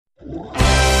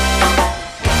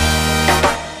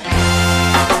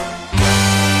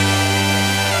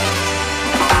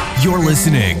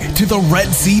listening to the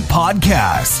Red Seat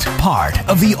Podcast, part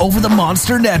of the Over the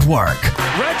Monster Network.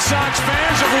 Red Sox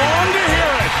fans have longed to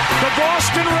hear it. The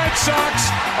Boston Red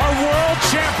Sox are world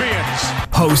champions.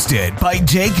 Hosted by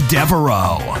Jake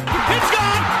Devereaux. It's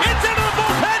gone. It's into the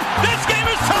bullpen. This game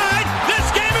is tied. This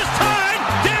game is tied.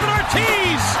 David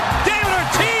Ortiz. David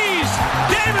Ortiz.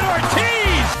 David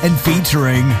Ortiz. And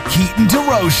featuring Keaton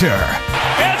DeRocher.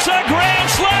 It's a grand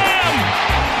slam.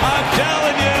 I'm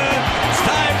telling you, it's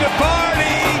time to party.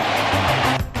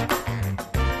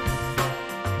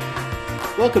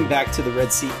 Welcome back to the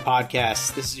Red Seat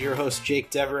Podcast. This is your host, Jake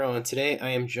Devereaux, and today I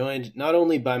am joined not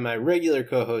only by my regular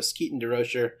co-host, Keaton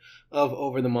DeRocher of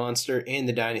Over the Monster and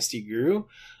the Dynasty Guru,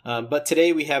 but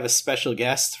today we have a special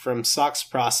guest from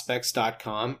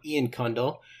SoxProspects.com, Ian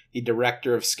Cundall, the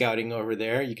director of scouting over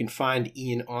there. You can find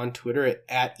Ian on Twitter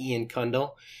at Ian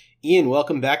Cundall. Ian,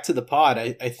 welcome back to the pod.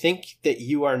 I think that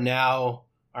you are now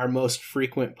our most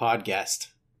frequent pod guest.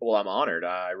 Well, I'm honored.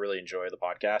 I really enjoy the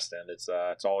podcast, and it's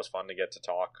always fun to get to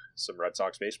talk some Red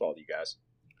Sox baseball with you guys.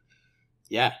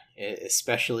 Yeah,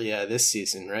 especially this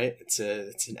season, right? It's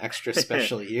an extra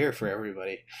special year for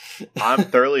everybody. I'm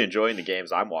thoroughly enjoying the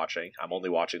games I'm watching. I'm only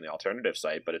watching the alternative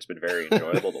site, but it's been very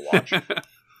enjoyable to watch.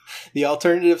 The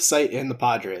alternative site and the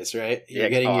Padres, right? You're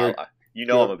getting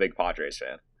I'm a big Padres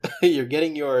fan. You're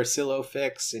getting your Silo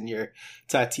fix and your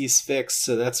Tatis fix,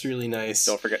 so that's really nice.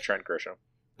 Don't forget Trent Grisham.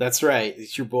 That's right.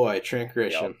 It's your boy, Trent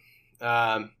Grisham.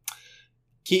 Yep.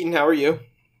 Keaton, how are you?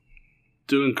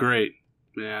 Doing great,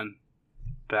 man.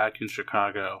 Back in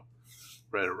Chicago,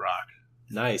 ready to rock.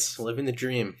 Nice. Living the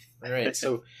dream. All right.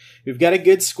 So we've got a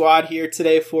good squad here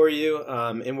today for you,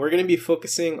 and we're going to be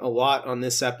focusing a lot on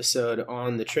this episode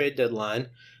on the trade deadline.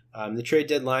 The trade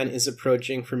deadline is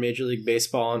approaching for Major League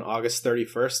Baseball on August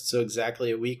 31st, so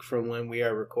exactly a week from when we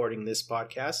are recording this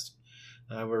podcast.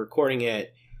 We're recording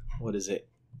at,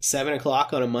 7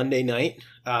 o'clock on a Monday night.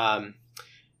 And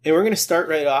we're going to start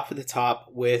right off at the top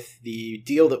with the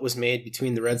deal that was made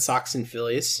between the Red Sox and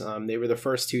Phillies. They were the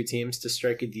first two teams to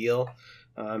strike a deal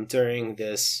during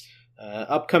this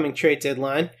upcoming trade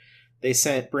deadline. They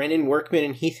sent Brandon Workman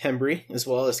and Heath Hembree, as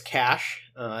well as cash,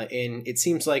 and it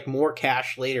seems like more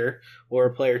cash later, or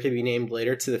a player to be named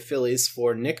later, to the Phillies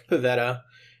for Nick Pivetta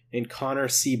and Connor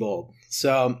Seabold.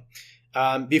 So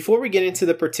before we get into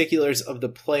the particulars of the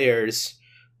players,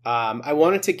 I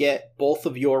wanted to get both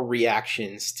of your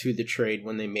reactions to the trade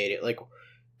when they made it. Like,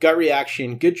 gut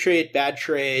reaction, good trade, bad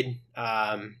trade,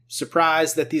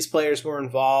 surprised that these players were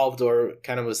involved, or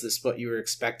kind of was this what you were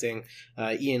expecting?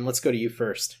 Ian, let's go to you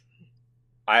first.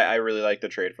 I really like the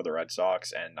trade for the Red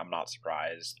Sox, and I'm not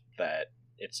surprised that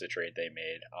it's the trade they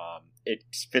made. It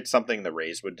fits something the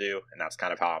Rays would do, and that's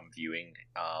kind of how I'm viewing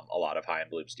a lot of Chaim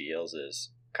Bloom's deals, is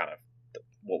kind of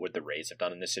what would the Rays have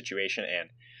done in this situation.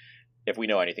 And if we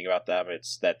know anything about them,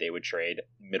 it's that they would trade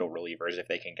middle relievers if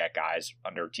they can get guys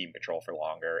under team control for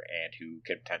longer and who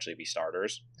could potentially be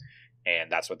starters.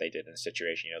 And that's what they did in this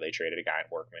situation. You know, they traded a guy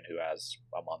in Workman who has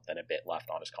a month and a bit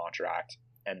left on his contract.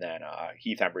 And then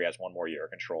Heath Hembree has 1 more year of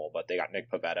control. But they got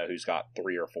Nick Pivetta, who's got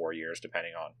 3 or 4 years,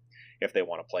 depending on if they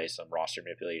want to play some roster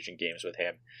manipulation games with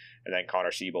him. And then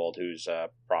Connor Seabold, who's a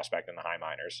prospect in the high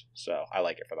minors. So I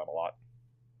like it for them a lot.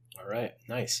 All right,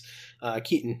 nice.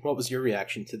 Keaton, what was your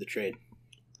reaction to the trade?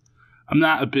 I'm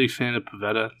not a big fan of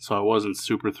Pivetta, so I wasn't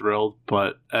super thrilled.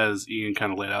 But as Ian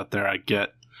kind of laid out there, I get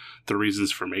the reasons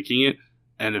for making it.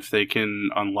 And if they can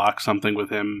unlock something with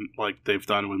him like they've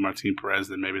done with Martin Perez,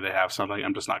 then maybe they have something.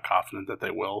 I'm just not confident that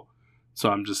they will. So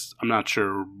I'm not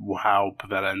sure how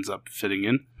Pivetta ends up fitting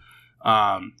in.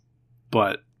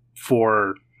 But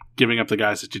for giving up the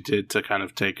guys that you did to kind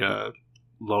of take a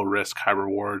low-risk,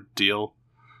 high-reward deal,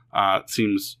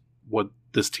 seems what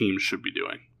this team should be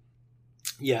doing.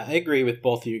 Yeah, I agree with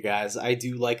both of you guys. I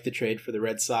do like the trade for the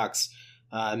Red Sox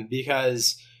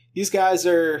because these guys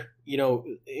are,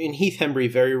 in Heath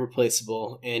Hembree, very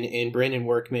replaceable. And in Brandon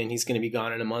Workman, he's going to be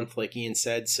gone in a month, like Ian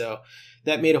said. So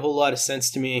that made a whole lot of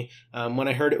sense to me. When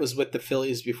I heard it was with the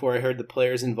Phillies before I heard the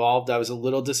players involved, I was a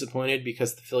little disappointed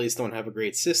because the Phillies don't have a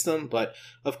great system. But,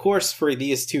 of course, for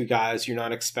these two guys, you're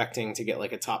not expecting to get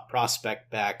like a top prospect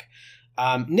back.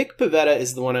 Nick Pivetta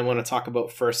is the one I want to talk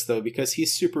about first, though, because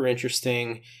he's super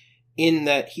interesting in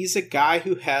that he's a guy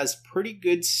who has pretty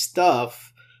good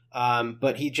stuff,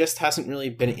 but he just hasn't really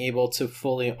been able to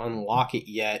fully unlock it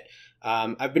yet.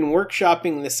 I've been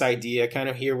workshopping this idea kind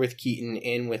of here with Keaton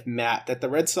and with Matt that the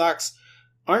Red Sox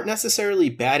aren't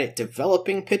necessarily bad at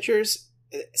developing pitchers.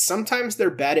 Sometimes they're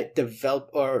bad at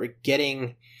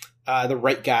getting the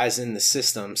right guys in the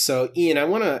system. So, Ian, I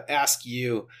want to ask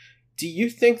you, do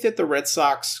you think that the Red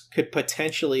Sox could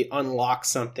potentially unlock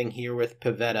something here with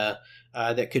Pivetta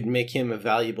that could make him a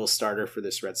valuable starter for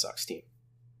this Red Sox team?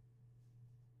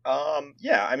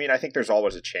 Yeah, I mean, I think there's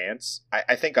always a chance.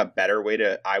 I think a better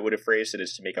way I would have phrased it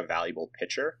is to make a valuable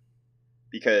pitcher,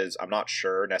 because I'm not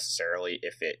sure necessarily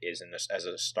if it is in this as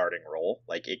a starting role.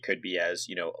 Like, it could be as,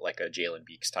 like a Jalen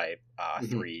Beeks type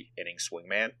 3-inning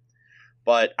swingman.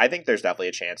 But I think there's definitely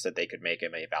a chance that they could make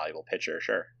him a valuable pitcher,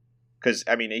 sure. Because,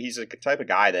 I mean, he's a type of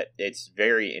guy that it's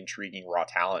very intriguing raw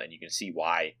talent, and you can see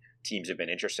why teams have been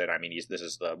interested. I mean,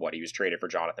 he was traded for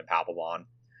Jonathan Papelbon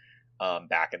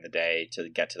back in the day to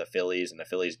get to the Phillies, and the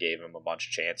Phillies gave him a bunch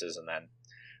of chances, and then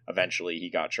eventually he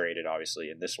got traded, obviously,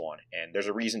 in this one. And there's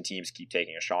a reason teams keep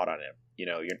taking a shot on him.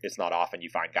 It's not often you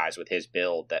find guys with his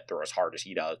build that throw as hard as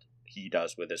he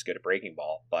does with as good a breaking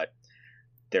ball, but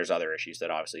there's other issues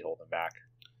that obviously hold him back.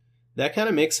 That kind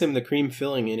of makes him the cream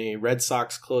filling in a Red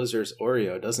Sox closer's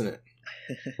Oreo, doesn't it?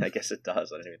 I guess it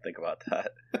does. I didn't even think about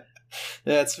that.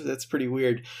 That's pretty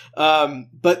weird.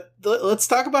 But let's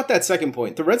talk about that second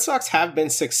point. The Red Sox have been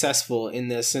successful in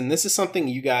this, and this is something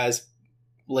you guys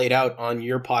laid out on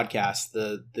your podcast,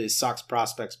 the Sox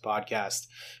Prospects podcast.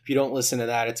 If you don't listen to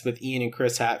that, it's with Ian and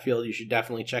Chris Hatfield. You should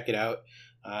definitely check it out.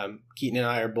 Keaton and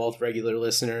I are both regular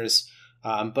listeners.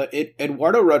 But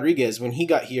Eduardo Rodriguez, when he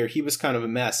got here, he was kind of a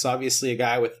mess. Obviously a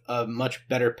guy with a much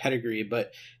better pedigree,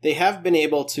 but they have been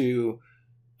able to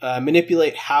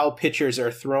manipulate how pitchers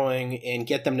are throwing and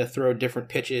get them to throw different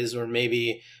pitches, or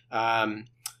maybe,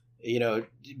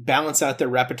 balance out their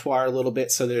repertoire a little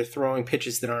bit so they're throwing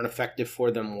pitches that aren't effective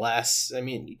for them less. I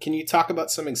mean, can you talk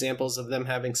about some examples of them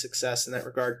having success in that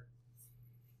regard?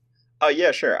 Oh,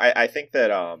 yeah, sure. I think that,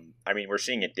 we're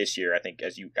seeing it this year. I think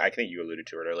you alluded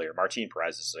to it earlier. Martin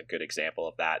Perez is a good example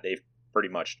of that. They've pretty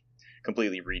much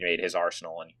completely remade his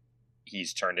arsenal, and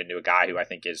he's turned into a guy who I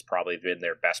think has probably been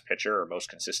their best pitcher or most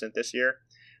consistent this year.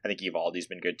 I think Evaldi's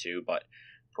been good too, but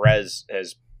Perez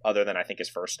has, other than I think his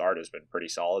first start, has been pretty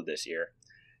solid this year.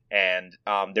 And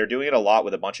they're doing it a lot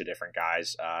with a bunch of different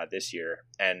guys this year.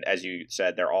 And as you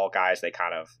said, they're all guys they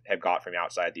kind of have got from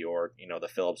outside the org. The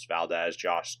Phillips Valdez,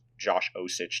 Josh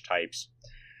Osich types.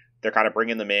 They're kind of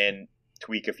bringing them in,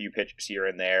 tweak a few pitches here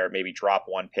and there, maybe drop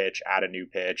one pitch, add a new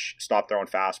pitch, stop throwing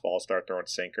fastballs, start throwing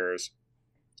sinkers,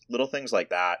 little things like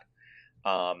that.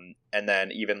 And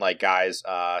then even like guys,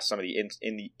 some of the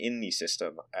in the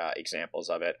system examples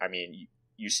of it. I mean,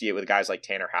 you see it with guys like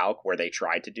Tanner Houck, where they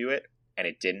tried to do it and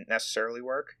it didn't necessarily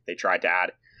work. They tried to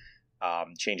add,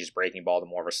 change his breaking ball to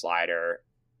more of a slider,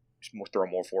 throw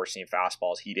more four-seam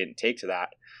fastballs. He didn't take to that.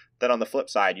 Then on the flip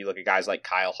side, you look at guys like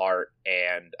Kyle Hart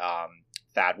and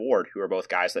Thad Ward, who are both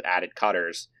guys that added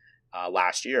cutters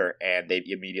last year, and they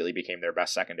immediately became their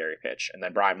best secondary pitch. And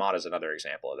then Brian Mott is another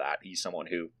example of that. He's someone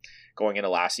who, going into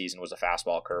last season, was a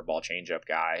fastball, curveball, changeup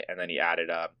guy, and then he added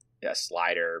a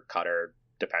slider, cutter,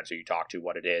 depends who you talk to,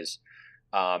 what it is,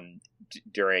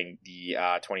 during the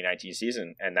 2019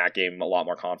 season, and that gave him a lot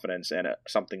more confidence and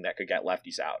something that could get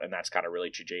lefties out, and that's kind of really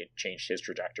changed his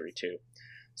trajectory too.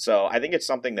 So I think it's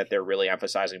something that they're really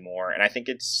emphasizing more, and I think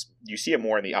you see it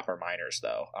more in the upper minors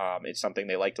though. It's something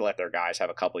they like to let their guys have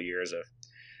a couple years of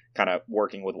kind of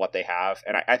working with what they have,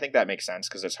 and I think that makes sense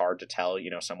because it's hard to tell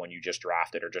someone you just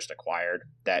drafted or just acquired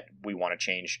that we want to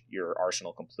change your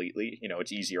arsenal completely.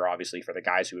 It's easier obviously for the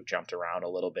guys who have jumped around a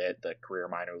little bit, the career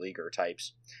minor leaguer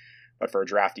types, but for a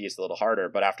draftee it's a little harder.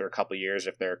 But after a couple of years,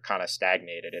 if they're kind of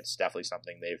stagnated, it's definitely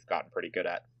something they've gotten pretty good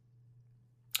at.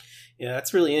 Yeah,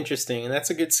 that's really interesting, and that's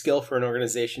a good skill for an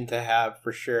organization to have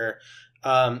for sure.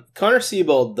 Connor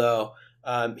Siebold, though,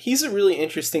 he's a really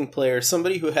interesting player,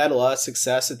 somebody who had a lot of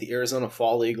success at the Arizona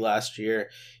Fall League last year.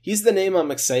 He's the name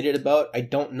I'm excited about. I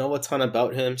don't know a ton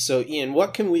about him. So, Ian,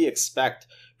 what can we expect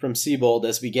from Siebold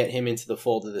as we get him into the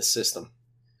fold of this system?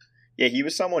 Yeah, he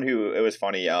was someone who, it was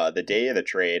funny, the day of the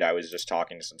trade, I was just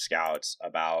talking to some scouts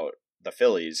about the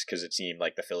Phillies, because it seemed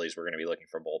like the Phillies were going to be looking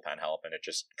for bullpen help, and it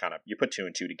just kind of, you put two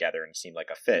and two together and it seemed like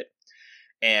a fit.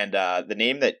 And the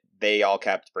name that they all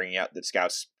kept bringing up, that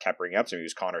scouts kept bringing up to me,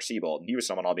 was Connor Siebold. And he was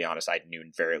someone, I'll be honest, I knew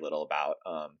very little about.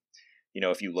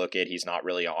 If you look at, he's not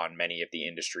really on many of the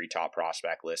industry top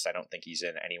prospect lists. I don't think he's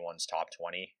in anyone's top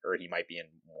 20, or he might be in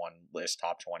one list,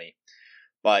 top 20.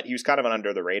 But he was kind of an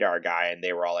under the radar guy, and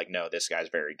they were all like, no, this guy's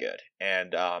very good.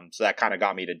 And so that kind of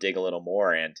got me to dig a little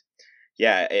more. And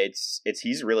yeah,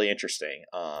 he's really interesting.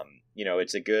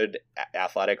 It's a good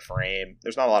athletic frame.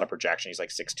 There's not a lot of projection. He's like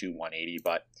 6'2", 180,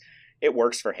 but it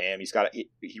works for him.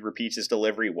 He repeats his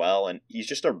delivery well, and he's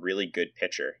just a really good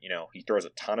pitcher. He throws a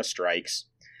ton of strikes.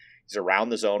 He's around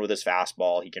the zone with his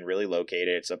fastball. He can really locate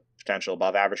it. It's a potential,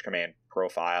 above average command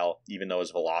profile, even though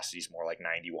his velocity is more like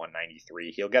 91,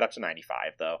 93. He'll get up to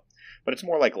 95 though, but it's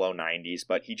more like low 90s.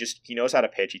 But he knows how to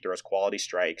pitch. He throws quality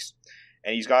strikes,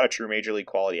 and he's got a true major league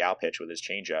quality out pitch with his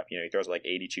changeup. He throws like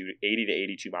 80 to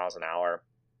 82 miles an hour.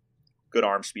 Good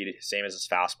arm speed, same as his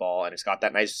fastball, and it's got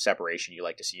that nice separation you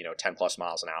like to see, 10 plus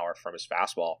miles an hour from his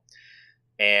fastball.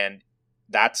 And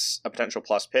that's a potential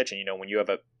plus pitch. And when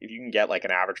if you can get like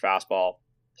an average fastball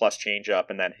plus changeup,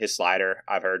 and then his slider,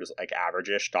 I've heard is like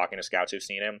average-ish, talking to scouts who've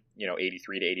seen him,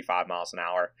 83 to 85 miles an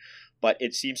hour. But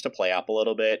it seems to play up a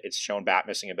little bit. It's shown bat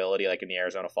missing ability, like in the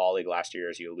Arizona Fall League last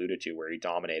year, as you alluded to, where he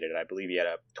dominated. I believe he had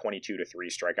a 22 to 3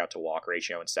 strikeout to walk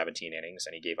ratio in 17 innings,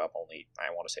 and he gave up only,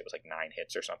 I want to say it was like 9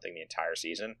 hits or something the entire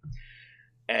season.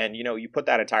 And, you put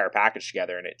that entire package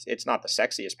together, and it's not the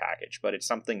sexiest package, but it's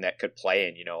something that could play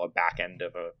in, a back end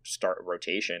of a start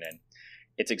rotation. And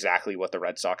it's exactly what the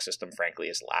Red Sox system, frankly,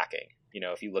 is lacking.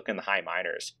 If you look in the high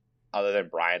minors, other than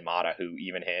Brian Mata, who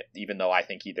even though I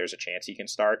think there's a chance he can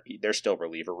start, there's still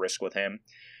reliever risk with him.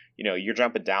 You're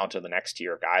jumping down to the next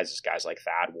tier of guys like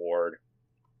Thad Ward,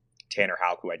 Tanner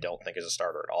Houck, who I don't think is a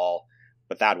starter at all,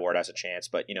 but Thad Ward has a chance.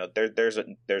 But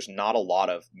there's not a lot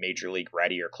of major league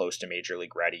ready or close to major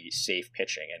league ready safe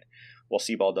pitching. And while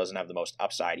Seaball doesn't have the most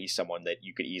upside, he's someone that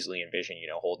you could easily envision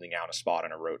holding down a spot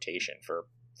in a rotation for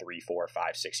 3, 4,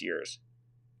 5, 6 years.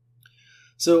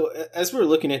 So as we're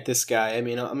looking at this guy, I'm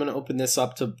going to open this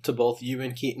up to both you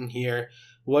and Keaton here.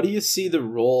 What do you see the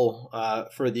role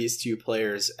for these two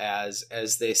players as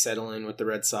they settle in with the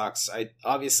Red Sox?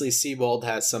 Obviously, Seabold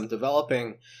has some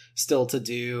developing still to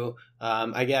do.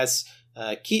 I guess,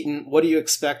 Keaton, what do you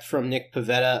expect from Nick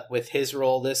Pivetta with his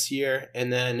role this year?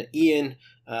 And then Ian,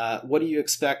 what do you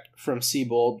expect from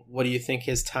Seabold? What do you think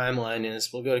his timeline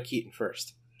is? We'll go to Keaton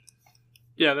first.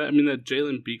 Yeah, that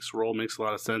Jalen Beeks role makes a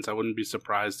lot of sense. I wouldn't be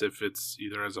surprised if it's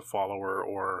either as a follower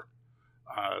or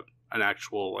an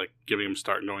actual, like, giving him a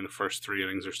start and going the first 3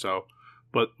 innings or so.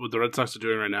 But what the Red Sox are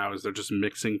doing right now is they're just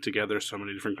mixing together so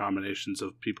many different combinations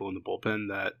of people in the bullpen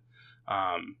that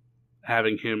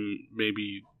having him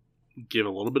maybe give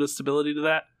a little bit of stability to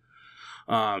that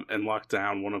and lock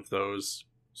down one of those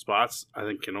spots, I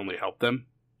think can only help them.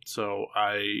 So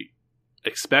I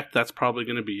expect that's probably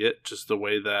going to be it, just the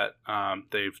way that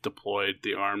they've deployed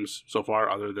the arms so far,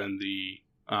 other than the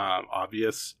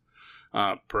obvious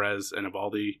Perez and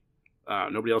Evaldi.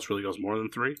 Nobody else really goes more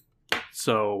than 3.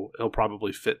 So he'll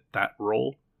probably fit that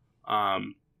role,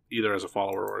 either as a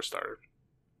follower or a starter.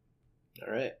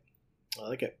 All right. I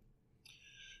like it.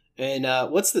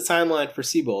 And what's the timeline for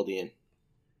Seabold, Ian?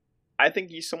 I think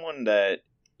he's someone that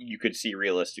you could see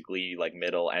realistically like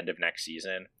end of next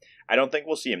season. I don't think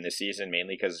we'll see him this season,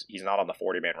 mainly because he's not on the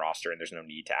 40-man roster and there's no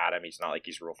need to add him. He's not like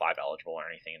he's Rule 5 eligible or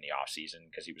anything in the offseason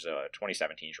because he was a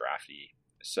 2017 draftee.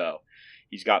 So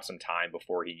he's got some time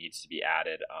before he needs to be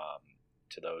added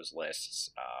to those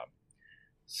lists.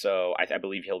 So I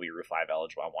believe he'll be Rule 5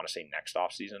 eligible. I want to say next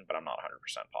offseason, but I'm not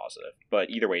 100% positive. But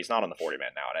either way, he's not on the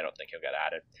 40-man now, and I don't think he'll get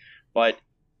added. But,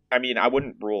 I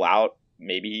wouldn't rule out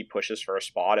maybe he pushes for a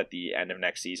spot at the end of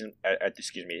next season. At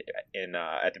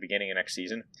the beginning of next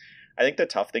season. I think the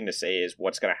tough thing to say is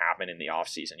what's going to happen in the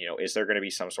offseason. Is there going to be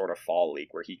some sort of fall league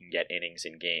where he can get innings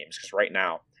in games? Because right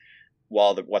now,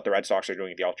 while what the Red Sox are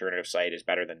doing at the alternative site is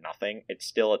better than nothing, it's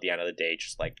still at the end of the day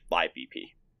just like live BP.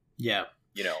 Yeah.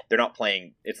 They're not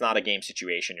playing. It's not a game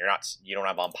situation. You don't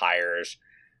have umpires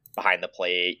behind the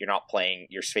plate.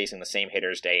 You're facing the same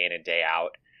hitters day in and day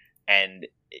out. And,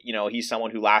 he's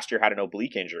someone who last year had an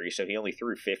oblique injury, so he only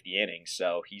threw 50 innings.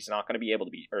 So he's not going to be able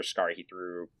to he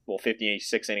threw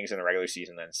 56 innings in the regular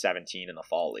season, then 17 in the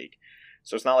fall league.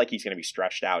 So it's not like he's going to be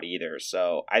stretched out either.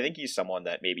 So I think he's someone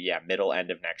that maybe, middle end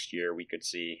of next year we could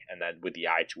see, and then with the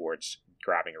eye towards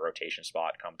grabbing a rotation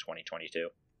spot come 2022.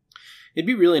 It'd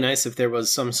be really nice if there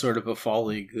was some sort of a fall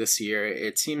league this year.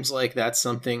 It seems like that's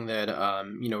something that,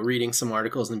 reading some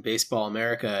articles in Baseball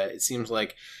America, it seems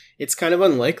like it's kind of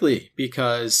unlikely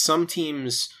because some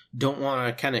teams don't want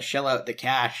to kind of shell out the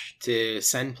cash to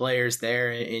send players there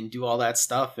and do all that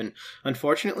stuff. And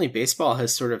unfortunately, baseball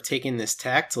has sort of taken this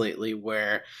tact lately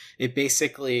where it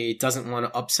basically doesn't want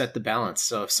to upset the balance.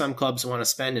 So if some clubs want to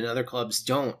spend and other clubs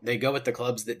don't, they go with the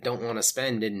clubs that don't want to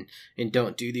spend and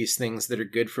don't do these things that are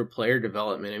good for player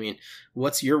development.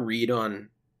 What's your read on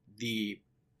the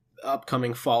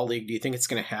upcoming fall league? Do you think it's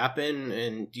going to happen?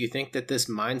 And do you think that this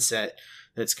mindset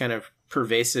that's kind of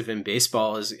pervasive in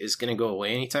baseball is going to go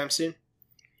away anytime soon?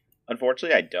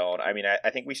 Unfortunately, I don't. I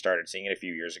think we started seeing it a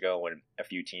few years ago when a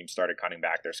few teams started cutting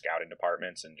back their scouting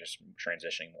departments and just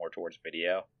transitioning more towards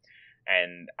video.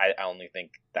 And I only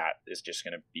think that is just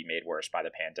going to be made worse by the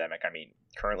pandemic. I mean,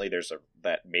 currently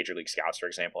that Major League Scouts, for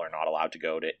example, are not allowed to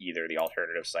go to either the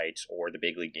alternative sites or the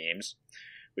big league games,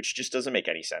 which just doesn't make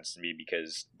any sense to me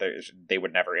because they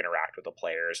would never interact with the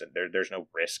players and there's no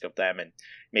risk of them. And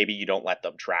maybe you don't let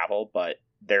them travel, but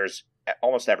there's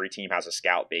almost every team has a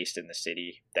scout based in the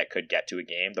city that could get to a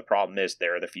game. The problem is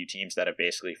there are the few teams that have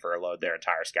basically furloughed their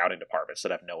entire scouting departments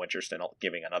that have no interest in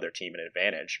giving another team an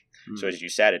advantage. So as you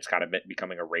said, it's kind of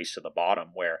becoming a race to the bottom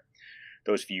where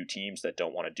those few teams that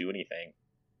don't want to do anything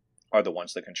are the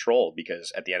ones that control,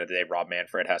 because at the end of the day, Rob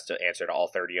Manfred has to answer to all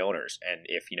 30 owners. And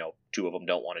if, two of them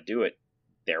don't want to do it,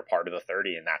 they're part of the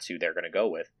 30 and that's who they're going to go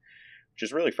with, which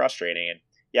is really frustrating. And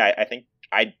yeah, I think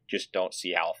I just don't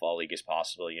see how a fall league is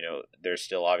possible. There's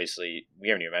still, obviously, we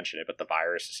haven't even mentioned it, but the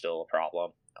virus is still a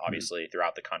problem. Obviously,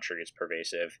 throughout the country, it's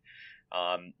pervasive.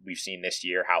 We've seen this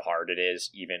year how hard it is,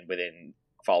 even within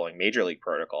following major league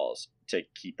protocols, to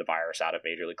keep the virus out of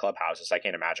major league clubhouses. I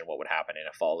can't imagine what would happen in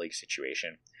a fall league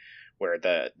situation where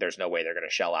there's no way they're going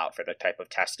to shell out for the type of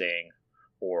testing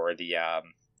or the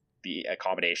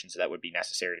accommodations that would be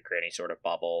necessary to create any sort of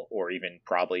bubble, or even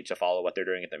probably to follow what they're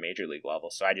doing at the major league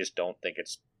level. So I just don't think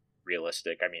it's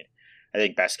realistic. I mean, I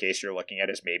think best case you're looking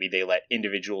at is maybe they let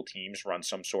individual teams run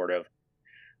some sort of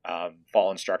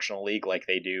fall instructional league like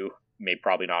they do, maybe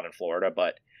probably not in Florida,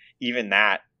 but even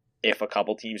that, if a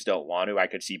couple teams don't want to, I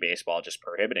could see baseball just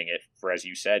prohibiting it for, as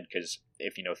you said, because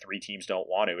if 3 teams don't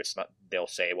want to, it's not, they'll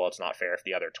say, well, it's not fair if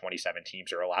the other 27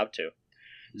 teams are allowed to.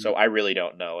 So I really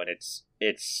don't know, and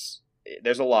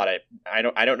there's a lot of I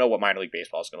don't know what minor league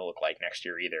baseball is going to look like next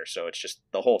year either. So it's just,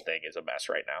 the whole thing is a mess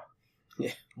right now.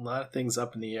 Yeah, a lot of things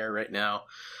up in the air right now.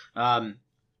 I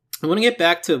want to get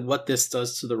back to what this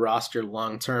does to the roster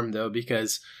long term, though,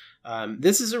 because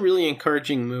this is a really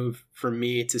encouraging move for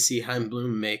me to see Chaim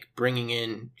Bloom make, bringing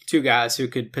in 2 guys who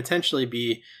could potentially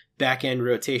be back-end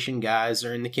rotation guys,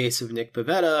 or in the case of Nick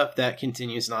Pivetta, if that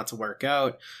continues not to work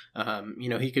out,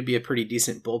 he could be a pretty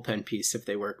decent bullpen piece if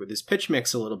they work with his pitch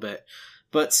mix a little bit.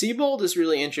 But Seabold is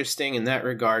really interesting in that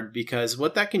regard, because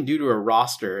what that can do to a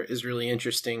roster is really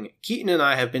interesting. Keaton and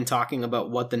I have been talking about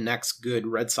what the next good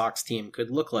Red Sox team could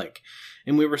look like,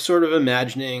 and we were sort of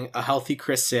imagining a healthy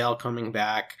Chris Sale coming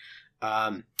back,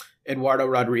 Eduardo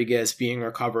Rodriguez being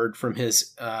recovered from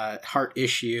his heart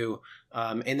issue,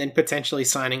 and then potentially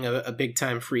signing a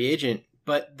big-time free agent.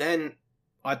 But then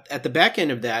at the back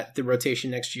end of that, the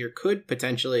rotation next year could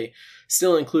potentially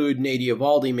still include Nate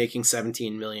Eovaldi making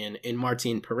 $17 million and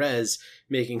Martin Perez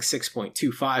making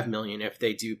 $6.25 million if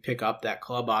they do pick up that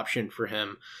club option for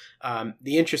him.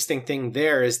 The interesting thing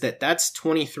there is that that's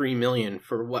 $23 million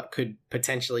for what could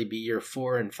potentially be your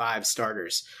 4 and 5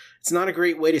 starters. It's not a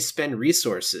great way to spend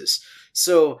resources.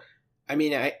 So, I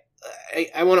mean,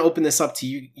 I want to open this up to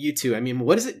you two. I mean,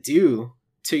 what does it do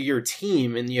to your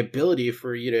team and the ability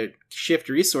for you to shift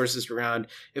resources around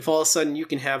if all of a sudden you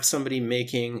can have somebody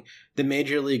making the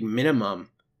major league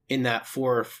minimum in that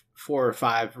 4 or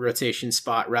 5 rotation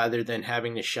spot rather than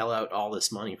having to shell out all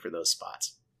this money for those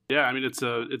spots? Yeah, I mean, it's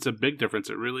a big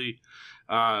difference. It really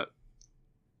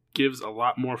gives a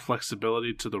lot more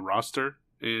flexibility to the roster.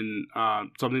 And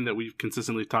something that we've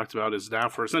consistently talked about is now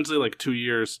for essentially like 2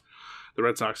 years, the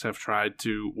Red Sox have tried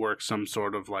to work some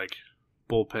sort of like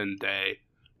bullpen day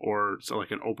or so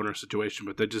like an opener situation,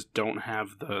 but they just don't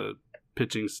have the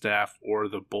pitching staff or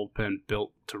the bullpen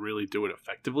built to really do it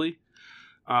effectively.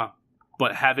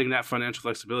 But having that financial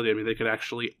flexibility, I mean, they could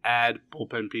actually add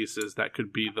bullpen pieces that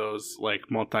could be those like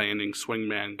multi-inning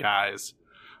swingman guys,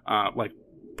 like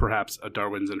perhaps a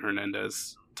Darwinzon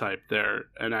Hernandez type there,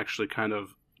 and actually kind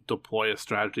of deploy a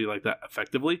strategy like that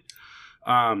effectively.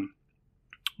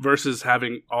 Versus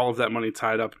having all of that money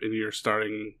tied up in your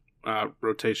starting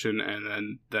rotation and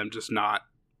then them just not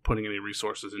putting any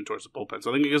resources in towards the bullpen. So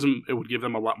I think it would give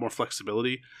them a lot more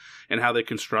flexibility in how they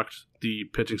construct the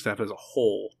pitching staff as a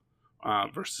whole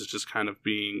versus just kind of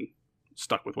being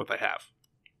stuck with what they have.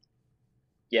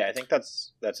 Yeah, I think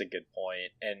that's a good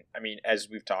point. And I mean, as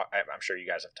we've talked, I'm sure you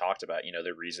guys have talked about,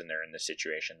 the reason they're in the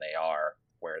situation they are,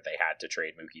 where they had to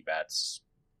trade Mookie Betts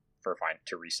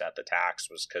to reset the tax,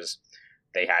 was because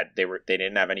they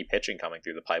didn't have any pitching coming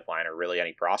through the pipeline or really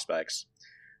any prospects,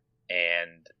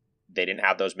 and they didn't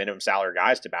have those minimum salary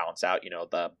guys to balance out,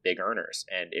 the big earners.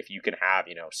 And if you can have,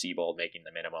 Seabold making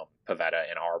the minimum, Pivetta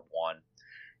and R1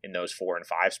 in those 4 and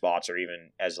 5 spots, or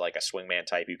even as like a swingman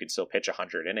type, you could still pitch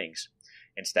 100 innings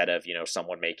instead of,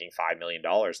 someone making $5 million.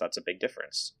 That's a big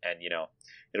difference. And,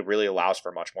 it really allows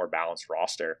for a much more balanced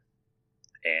roster.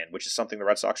 and which is something the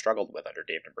Red Sox struggled with under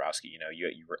Dave Dombrowski.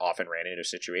 You often ran into a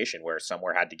situation where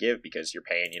somewhere had to give because you're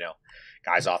paying,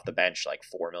 guys off the bench like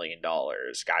 $4 million,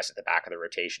 guys at the back of the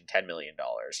rotation $10 million.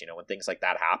 When things like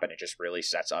that happen, it just really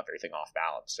sets up everything off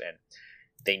balance, and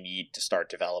they need to start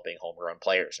developing homegrown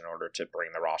players in order to bring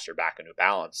the roster back into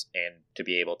balance and to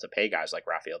be able to pay guys like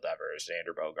Rafael Devers,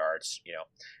 Xander Bogaerts,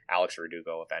 Alex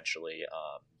Verdugo eventually,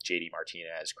 JD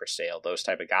Martinez, Chris Sale, those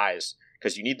type of guys,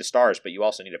 because you need the stars, but you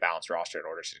also need a balanced roster in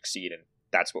order to succeed. And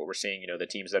that's what we're seeing. The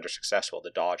teams that are successful,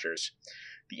 the Dodgers,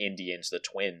 the Indians, the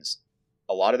Twins,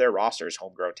 a lot of their roster is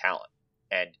homegrown talent.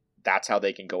 And that's how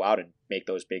they can go out and make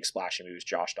those big splashy moves.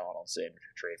 Josh Donaldson,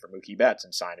 trade for Mookie Betts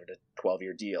and sign him to a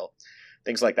 12-year deal.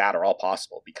 Things like that are all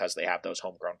possible because they have those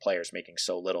homegrown players making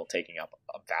so little, taking up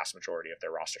a vast majority of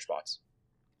their roster spots.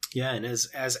 Yeah, and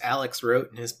as Alex wrote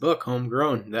in his book,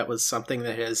 Homegrown, that was something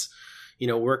that has,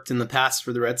 worked in the past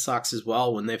for the Red Sox as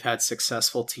well when they've had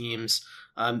successful teams.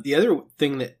 The other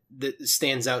thing that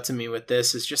stands out to me with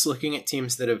this is just looking at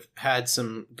teams that have had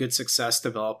some good success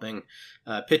developing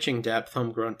pitching depth,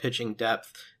 homegrown pitching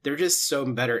depth. They're just so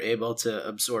better able to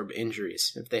absorb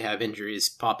injuries. If they have injuries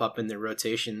pop up in their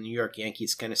rotation, the New York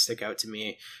Yankees kind of stick out to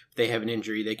me. If they have an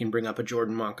injury, they can bring up a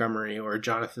Jordan Montgomery or a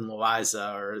Jonathan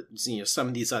Loaiza or some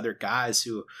of these other guys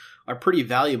who are pretty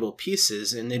valuable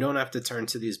pieces, and they don't have to turn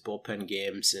to these bullpen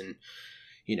games and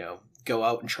go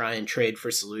out and try and trade for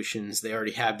solutions. They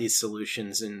already have these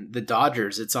solutions. And the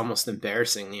Dodgers, it's almost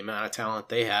embarrassing the amount of talent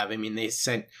they have. I mean, they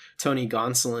sent Tony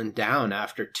Gonsolin down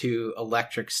after 2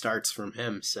 electric starts from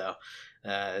him. So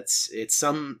it's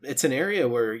an area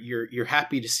where you're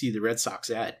happy to see the Red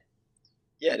Sox at.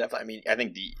 Yeah, definitely. I mean, I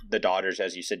think the Dodgers,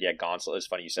 as you said, Gonsolin, it's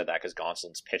funny you said that because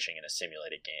Gonsolin's pitching in a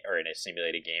simulated game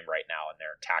right now in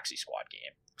their taxi squad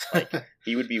game. Like,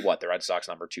 he would be the Red Sox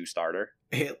number 2 starter?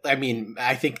 I mean,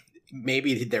 I think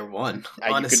maybe they're 1,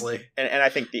 honestly. And I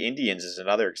think the Indians is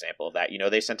another example of that.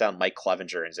 They sent down Mike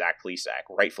Clevenger and Zach Plesac,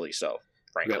 rightfully so,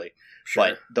 frankly. Yep, sure.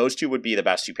 But those 2 would be the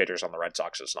best 2 pitchers on the Red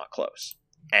Sox, so it's not close.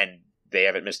 And they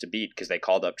haven't missed a beat because they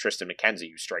called up Tristan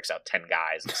McKenzie, who strikes out 10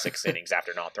 guys in 6 innings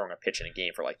after not throwing a pitch in a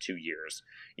game for 2 years.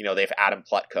 They have Adam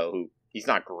Plutko, who he's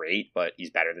not great, but he's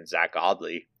better than Zach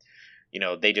Godley.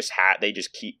 They just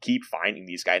keep finding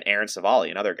these guys. And Aaron Savali,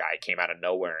 another guy, came out of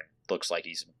nowhere and looks like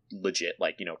he's legit,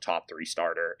 top 3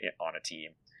 starter on a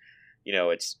team.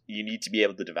 You need to be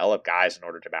able to develop guys in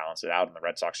order to balance it out, and the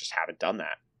Red Sox just haven't done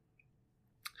that.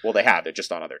 Well, they have. They're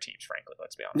just on other teams, frankly.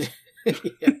 Let's be honest.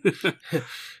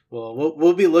 Well,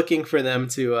 we'll be looking for them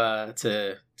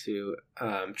to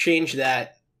change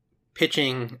that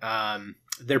pitching,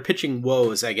 their pitching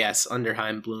woes, I guess, under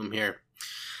Chaim Bloom here.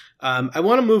 I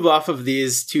want to move off of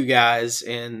these 2 guys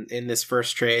in this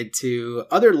first trade to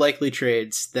other likely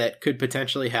trades that could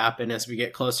potentially happen as we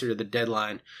get closer to the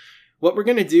deadline. What we're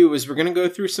going to do is we're going to go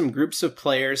through some groups of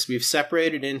players. We've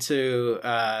separated them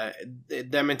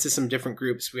into some different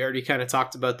groups. We already kind of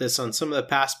talked about this on some of the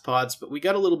past pods, but we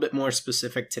got a little bit more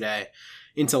specific today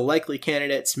into likely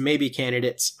candidates, maybe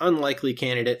candidates, unlikely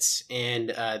candidates, and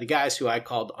the guys who I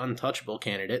called untouchable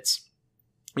candidates.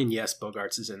 And yes,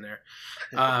 Bogaerts is in there.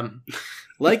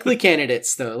 Likely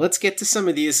candidates, though. Let's get to some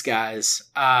of these guys.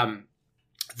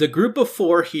 The group of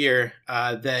 4 here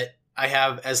that I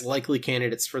have as likely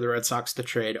candidates for the Red Sox to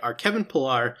trade are Kevin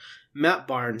Pillar, Matt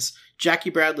Barnes, Jackie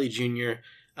Bradley Jr.,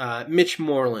 Mitch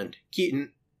Moreland.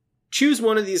 Keaton, choose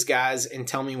one of these guys and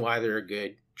tell me why they're a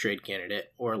good trade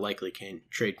candidate or likely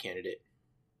trade candidate.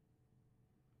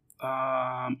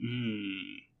 Only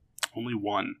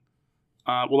one.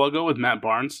 Well, I'll go with Matt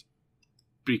Barnes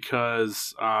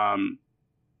because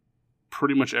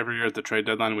pretty much every year at the trade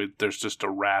deadline, there's just a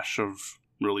rash of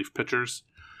relief pitchers.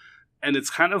 And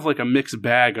it's kind of like a mixed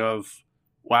bag of,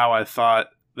 wow, I thought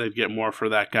they'd get more for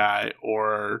that guy,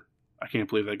 or I can't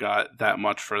believe they got that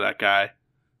much for that guy.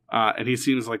 And he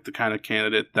seems like the kind of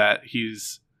candidate that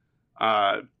he's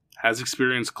has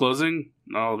experience closing,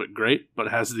 not all of it great, but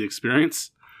has the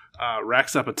experience.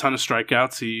 Racks up a ton of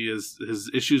strikeouts. His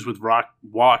issues with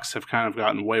walks have kind of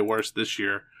gotten way worse this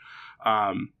year.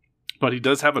 But he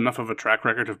does have enough of a track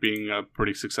record of being a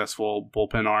pretty successful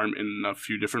bullpen arm in a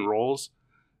few different roles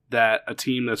that a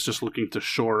team that's just looking to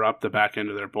shore up the back end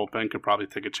of their bullpen could probably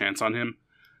take a chance on him.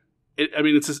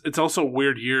 It's also a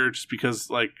weird year just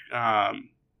because, I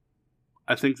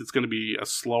think it's going to be a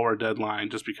slower deadline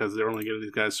just because they're only getting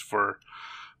these guys for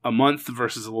a month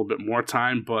versus a little bit more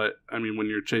time. But, when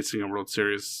you're chasing a World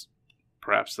Series,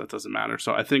 perhaps that doesn't matter.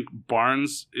 So I think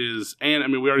Barnes is,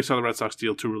 and we already saw the Red Sox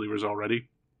deal 2 relievers already,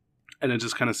 and it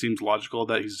just kind of seems logical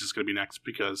that he's just going to be next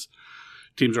because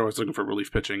teams are always looking for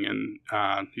relief pitching, and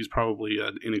he's probably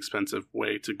an inexpensive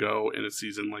way to go in a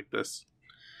season like this.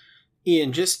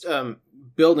 Ian, just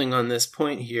building on this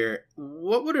point here,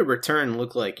 what would a return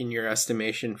look like in your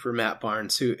estimation for Matt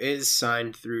Barnes, who is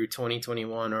signed through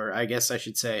 2021, or I guess I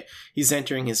should say he's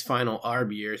entering his final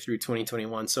ARB year through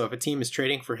 2021. So if a team is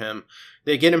trading for him,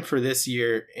 they get him for this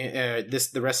year,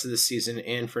 the rest of the season,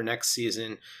 and for next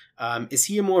season. Is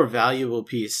he a more valuable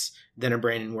piece than a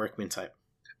Brandon Workman type?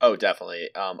 Oh, definitely.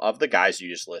 Of the guys you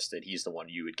just listed, he's the one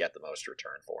you would get the most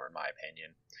return for, in my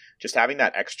opinion. Just having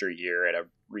that extra year at a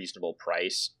reasonable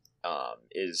price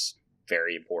is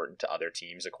very important to other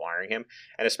teams acquiring him.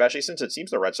 And especially since it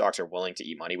seems the Red Sox are willing to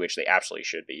eat money, which they absolutely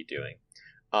should be doing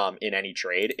in any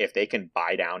trade. If they can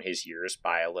buy down his years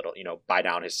by a little, buy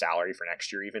down his salary for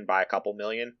next year even by a couple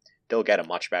million, they'll get a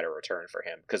much better return for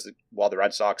him. Because while the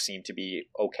Red Sox seem to be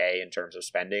okay in terms of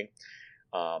spending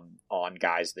on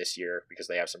guys this year because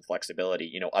they have some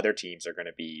flexibility, other teams are going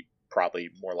to be probably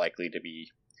more likely to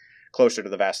be closer to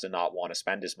the vest and not want to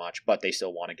spend as much, but they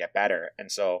still want to get better. And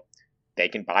so they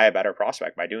can buy a better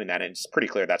prospect by doing that. And it's pretty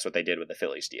clear that's what they did with the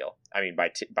Phillies deal. I mean,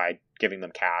 by giving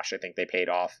them cash, I think they paid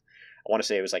off, I want to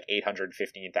say it was like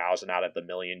 $815,000 out of the $1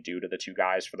 million due to the two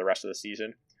guys for the rest of the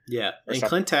season. Yeah, and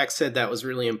Clintax said that was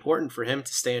really important for him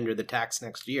to stay under the tax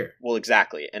next year. Well,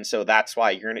 exactly. And so that's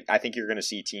why I think you're going to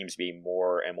see teams be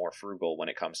more and more frugal when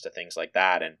it comes to things like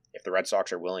that. And if the Red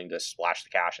Sox are willing to splash the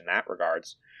cash in that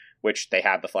regards, which they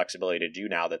have the flexibility to do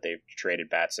now that they've traded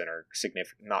Betts and are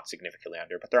not significantly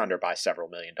under, but they're under by several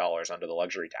 $1 million under the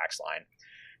luxury tax line.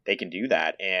 They can do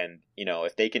that. And,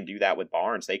 if they can do that with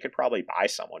Barnes, they could probably buy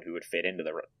someone who would fit into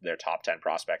their top 10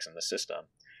 prospects in the system.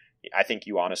 I think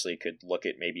you honestly could look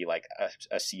at maybe like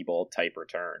a Seabold type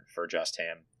return for just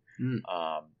him.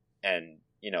 And,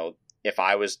 if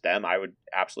I was them, I would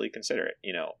absolutely consider it.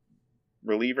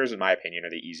 Relievers, in my opinion,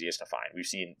 are the easiest to find. We've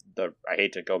seen I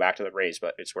hate to go back to the Rays,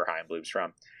 but it's where Chaim Bloom's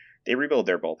from. They rebuild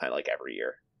their bullpen like every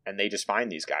year. And they just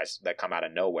find these guys that come out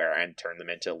of nowhere and turn them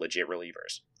into legit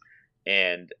relievers.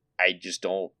 And I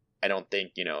don't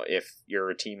think, if you're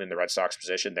a team in the Red Sox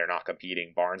position, they're not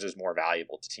competing. Barnes is more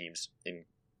valuable to teams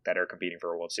that are competing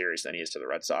for a World Series than he is to the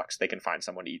Red Sox. They can find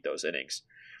someone to eat those innings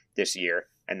this year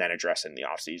and then address it in the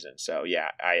offseason. So, yeah,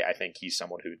 I think he's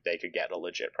someone who they could get a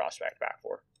legit prospect back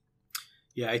for.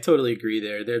 Yeah, I totally agree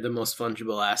there. They're the most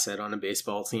fungible asset on a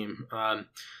baseball team.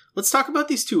 Let's talk about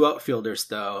these two outfielders,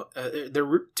 though.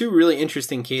 They're two really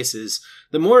interesting cases.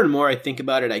 The more and more I think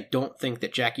about it, I don't think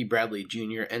that Jackie Bradley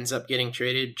Jr. ends up getting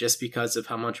traded just because of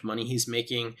how much money he's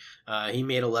making. He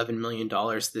made $11 million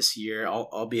this year,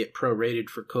 albeit prorated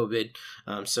for COVID,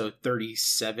 so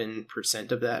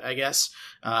 37% of that, I guess.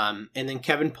 And then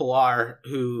Kevin Pillar,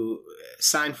 who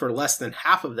signed for less than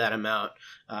half of that amount.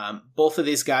 Both of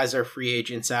these guys are free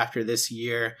agents after this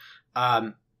year.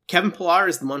 Kevin Pillar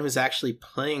is the one who's actually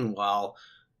playing well.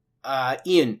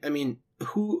 Ian, I mean,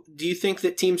 who do you think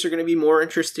that teams are going to be more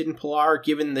interested in Pillar,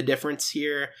 given the difference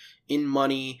here in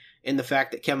money and the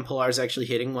fact that Kevin Pillar is actually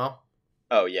hitting well?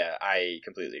 Oh, yeah, I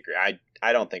completely agree.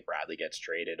 I don't think Bradley gets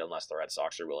traded unless the Red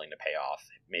Sox are willing to pay off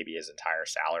maybe his entire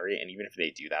salary. And even if they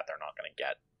do that, they're not going to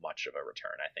get much of a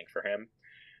return, I think, for him.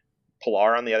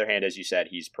 Pillar, on the other hand, as you said,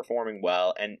 he's performing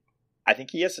well, and I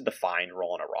think he has a defined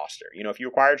role in a roster. If you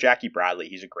acquire Jackie Bradley,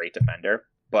 he's a great defender,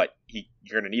 but you're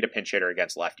going to need a pinch hitter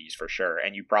against lefties for sure,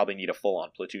 and you probably need a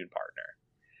full-on platoon partner.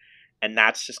 And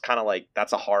that's just kind of like,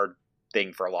 that's a hard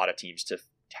thing for a lot of teams to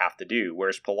have to do,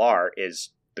 whereas Pillar is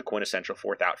the quintessential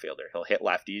fourth outfielder. He'll hit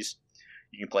lefties.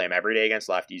 You can play him every day against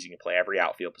lefties. You can play every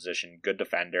outfield position. Good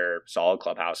defender, solid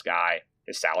clubhouse guy.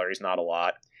 His salary's not a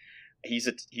lot. He's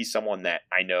someone that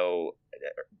I know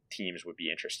teams would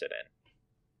be interested in.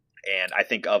 And I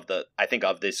think of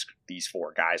these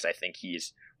four guys, I think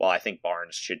I think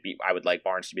Barnes should be, I would like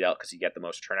Barnes to be dealt because he get the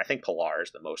most return. I think Pillar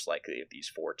is the most likely of these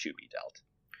four to be dealt.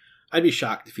 I'd be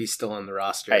shocked if he's still on the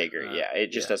roster. I agree. Yeah. It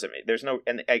just doesn't make, there's no,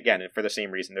 and again, for the same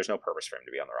reason, there's no purpose for him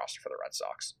to be on the roster for the Red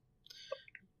Sox.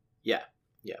 Yeah.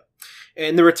 Yeah.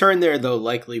 And the return there, though,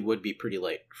 likely would be pretty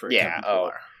late for Kevin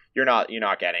Pillar. You're not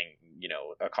getting,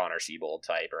 a Connor Seabold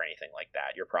type or anything like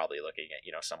that. You're probably looking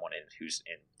at, someone who's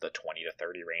in the 20 to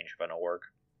 30 range of an org,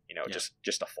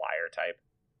 just a flyer type.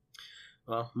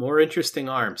 Well, more interesting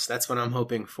arms. That's what I'm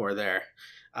hoping for there.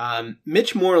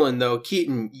 Mitch Moreland, though,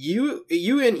 Keaton, you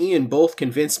and Ian both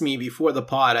convinced me before the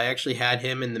pod. I actually had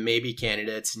him in the maybe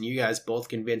candidates, and you guys both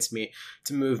convinced me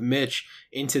to move Mitch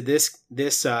into this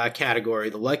category,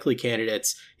 the likely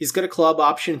candidates. He's got a club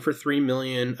option for $3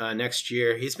 million next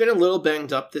year. He's been a little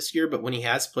banged up this year, but when he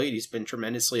has played, he's been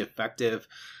tremendously effective.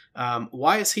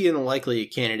 Why is he in the likely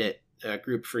candidate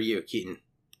group for you, Keaton?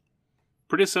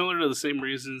 Pretty similar to the same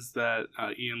reasons that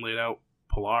Ian laid out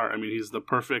Pillar. I mean, he's the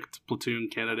perfect platoon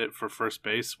candidate for first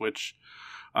base, which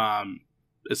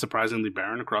is surprisingly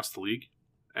barren across the league.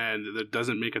 And it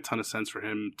doesn't make a ton of sense for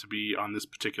him to be on this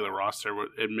particular roster.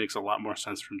 It makes a lot more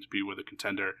sense for him to be with a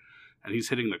contender. And he's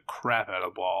hitting the crap out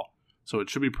of the ball. So it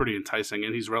should be pretty enticing.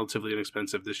 And he's relatively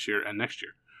inexpensive this year and next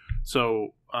year.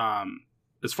 So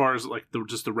as far as like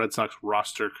just the Red Sox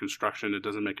roster construction, it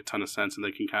doesn't make a ton of sense. And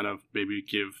they can kind of maybe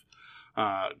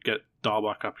get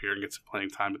Dahlbach up here and get some playing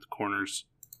time at the corners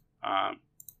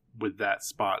with that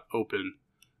spot open.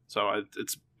 So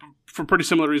it's for pretty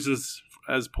similar reasons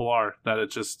as Pilar, that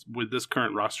it just, with this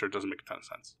current roster, it doesn't make a ton of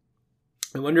sense.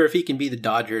 I wonder if he can be the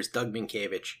Dodgers' Doug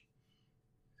Minkiewicz.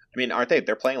 I mean, aren't they?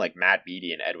 They're playing like Matt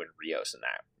Beattie and Edwin Rios in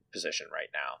that position right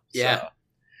now. Yeah. So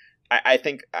I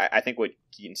think what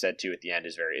Keaton said too at the end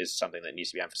is something that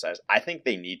needs to be emphasized. I think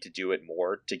they need to do it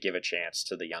more to give a chance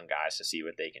to the young guys to see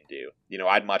what they can do. You know,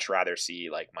 I'd much rather see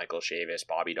like Michael Chavis,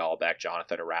 Bobby Dahlbeck,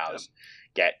 Jonathan Arouse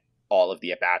get all of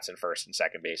the at-bats in first and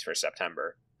second base for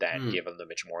September than give them the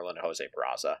Mitch Moreland and Jose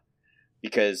Peraza.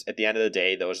 Because at the end of the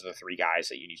day, those are the three guys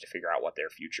that you need to figure out what their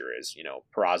future is. You know,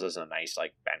 Peraza's a nice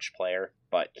like bench player,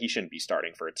 but he shouldn't be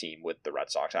starting for a team with the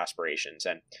Red Sox aspirations.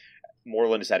 And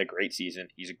Moreland has had a great season.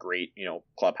 He's a great,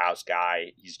 clubhouse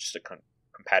guy. He's just a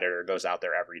competitor, goes out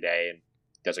there every day and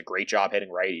does a great job hitting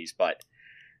righties, but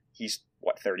he's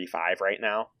 35 right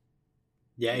now.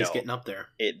 Yeah, he's getting up there.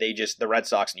 The Red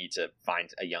Sox need to find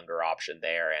a younger option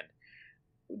there, and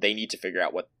they need to figure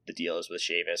out what the deal is with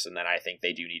Chavis, and then I think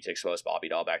they do need to expose Bobby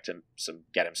Dahlbeck to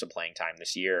get him some playing time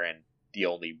this year, and the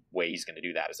only way he's going to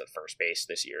do that is at first base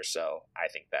this year. So I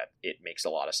think that it makes a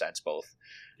lot of sense both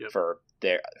for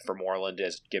Moreland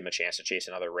to give him a chance to chase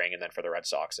another ring, and then for the Red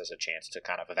Sox as a chance to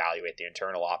kind of evaluate the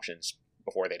internal options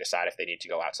before they decide if they need to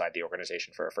go outside the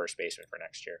organization for a first baseman for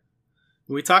next year.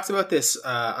 We talked about this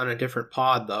on a different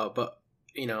pod, though, but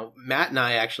Matt and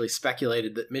I actually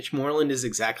speculated that Mitch Moreland is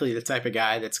exactly the type of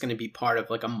guy that's going to be part of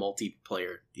like a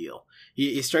multiplayer deal.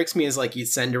 He strikes me as like you'd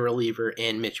send a reliever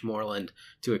and Mitch Moreland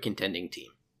to a contending team.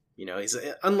 He's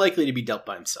unlikely to be dealt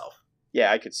by himself.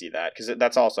 Yeah, I could see that, because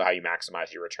that's also how you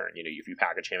maximize your return. If you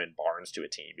package him and Barnes to a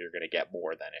team, you're going to get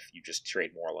more than if you just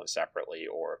trade Moreland separately,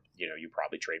 or you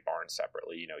probably trade Barnes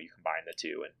separately. You combine the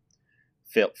two and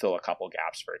fill a couple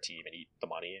gaps for a team and eat the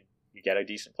money, and you get a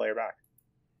decent player back.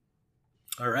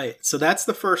 All right, so that's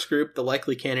the first group, the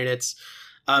likely candidates.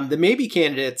 The maybe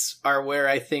candidates are where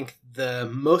I think the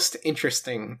most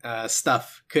interesting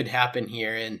stuff could happen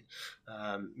here. And,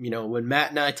 when Matt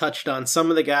and I touched on some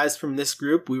of the guys from this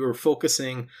group, we were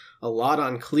focusing a lot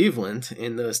on Cleveland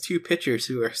and those two pitchers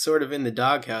who are sort of in the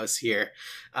doghouse here.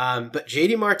 But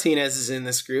JD Martinez is in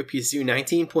this group. He's due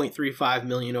 $19.35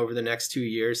 million over the next 2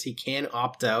 years. He can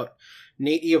opt out.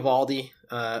 Nate Eovaldi,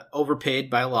 overpaid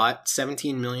by a lot,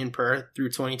 $17 million per through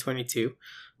 2022.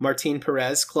 Martin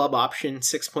Perez, club option,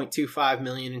 $6.25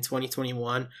 million in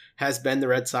 2021, has been the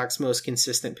Red Sox most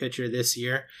consistent pitcher this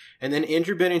year. And then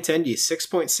Andrew Benintendi,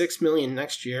 $6.6 million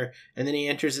next year, and then he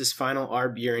enters his final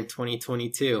ARB year in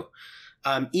 2022.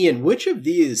 Ian, which of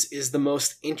these is the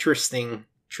most interesting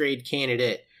trade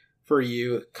candidate for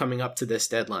you coming up to this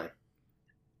deadline?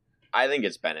 I think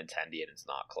it's Benintendi, and it's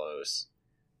not close.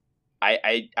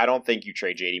 I don't think you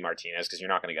trade JD Martinez because you're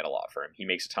not going to get a lot for him. He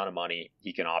makes a ton of money.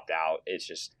 He can opt out. It's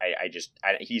just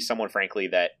he's someone, frankly,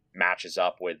 that matches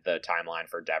up with the timeline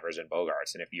for Devers and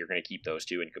Bogarts. And if you're going to keep those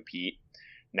two and compete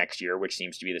next year, which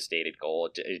seems to be the stated goal,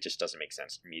 it just doesn't make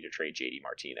sense for me to trade JD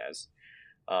Martinez.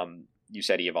 You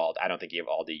said Eovaldi. I don't think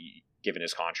Eovaldi, given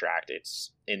his contract, it's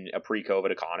in a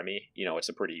pre-COVID economy.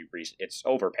 It's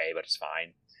overpay, but it's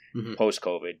fine. Mm-hmm.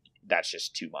 Post-COVID, that's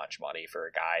just too much money for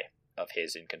a guy of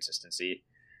his inconsistency.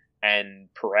 And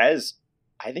Perez,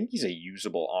 I think he's a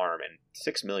usable arm, and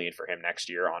 $6 million for him next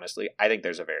year, honestly, I think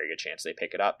there's a very good chance they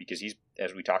pick it up, because he's,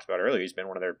 as we talked about earlier, he's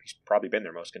probably been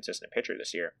their most consistent pitcher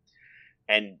this year.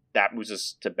 And that moves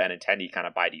us to Benintendi kind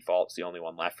of by default. It's the only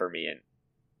one left for me, and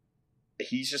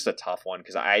he's just a tough one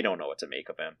because I don't know what to make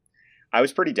of him. I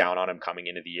was pretty down on him coming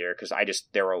into the year because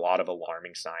there were a lot of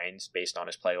alarming signs based on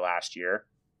his play last year.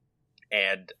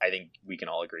 And I think we can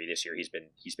all agree this year he's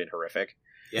been horrific.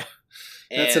 Yeah,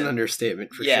 that's an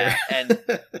understatement for sure. Yeah, and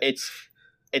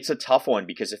it's a tough one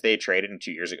because if they had traded him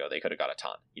 2 years ago, they could have got a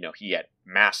ton. He had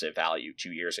massive value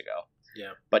 2 years ago.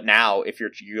 Yeah, but now if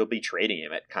you'll be trading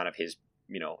him at kind of his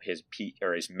his peak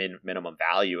or his minimum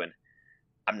value, and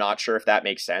I'm not sure if that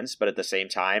makes sense. But at the same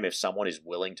time, if someone is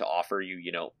willing to offer you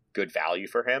good value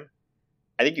for him,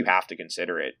 I think you have to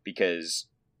consider it, because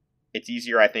it's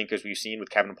easier, I think, as we've seen with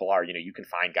Kevin Pillar, you can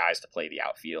find guys to play the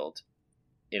outfield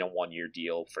in a 1-year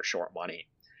deal for short money.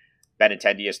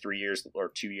 Benintendi has 3 years or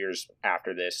 2 years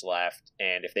after this left,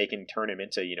 and if they can turn him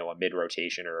into, a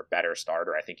mid-rotation or a better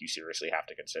starter, I think you seriously have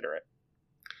to consider it.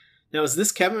 Now, is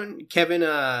this Kevin?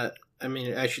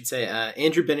 I should say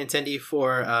Andrew Benintendi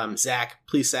for Zach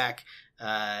Plesac,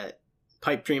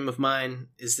 pipe dream of mine.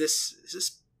 Is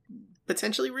this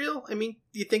potentially real? I mean,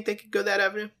 do you think they could go that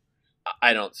avenue?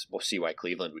 I don't see why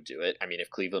Cleveland would do it. I mean, if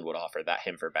Cleveland would offer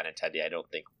him for Benintendi, I don't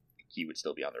think he would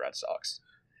still be on the Red Sox.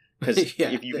 Because if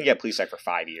you can get Plesac for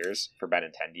 5 years for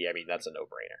Benintendi, I mean, that's a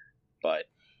no-brainer. But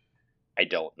I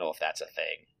don't know if that's a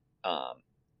thing.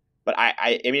 But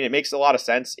I mean, it makes a lot of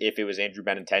sense if it was Andrew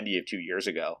Benintendi of 2 years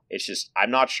ago. It's just, I'm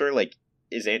not sure, like,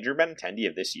 is Andrew Benintendi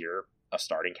of this year a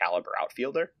starting caliber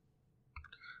outfielder?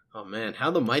 Oh man, how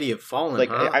the mighty have fallen, like,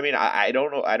 huh? I mean, I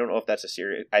don't know. I don't know if that's a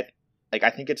serious, I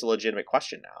think it's a legitimate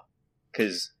question now.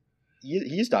 Because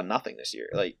he's done nothing this year.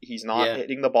 Like, he's not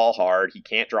hitting the ball hard. He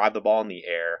can't drive the ball in the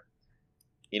air.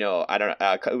 You know, I don't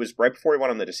know. It was right before he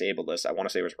went on the disabled list. I want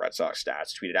to say it was Red Sox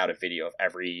Stats tweeted out a video of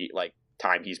every, like,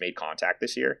 time he's made contact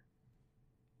this year.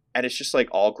 And it's just like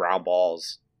all ground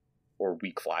balls or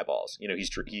weak fly balls. You know,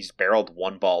 he's barreled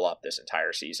one ball up this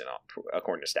entire season,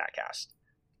 according to StatCast.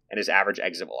 And his average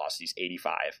exit velocity is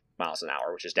 85 miles an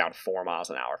hour, which is down 4 miles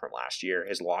an hour from last year.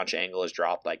 His launch angle has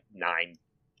dropped like 9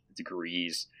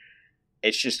 degrees.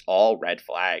 It's just all red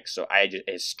flags. So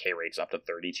his K rate's up to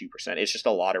 32%. It's just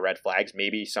a lot of red flags.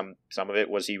 Maybe some of it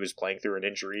was he was playing through an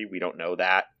injury. We don't know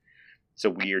that. It's a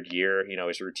weird year. You know,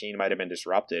 his routine might have been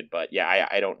disrupted. But yeah,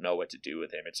 I don't know what to do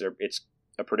with him. It's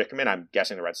a predicament I'm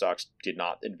guessing the Red Sox did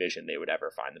not envision they would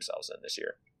ever find themselves in this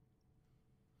year.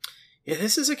 Yeah,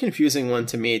 this is a confusing one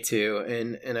to me too,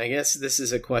 and I guess this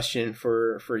is a question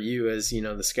for you as, you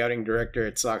know, the scouting director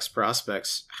at Sox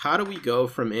Prospects. How do we go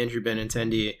from Andrew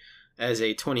Benintendi as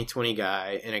a 2020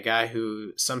 guy and a guy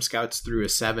who some scouts threw a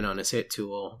 7 on his hit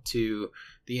tool to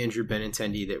the Andrew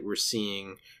Benintendi that we're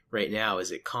seeing right now?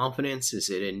 Is it confidence? Is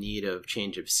it in need of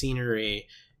change of scenery,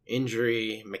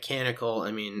 injury, mechanical? I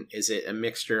mean, is it a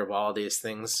mixture of all these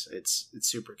things? It's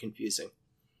super confusing.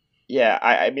 Yeah,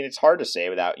 I mean, it's hard to say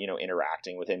without, you know,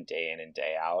 interacting with him day in and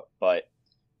day out, but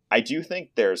I do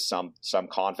think there's some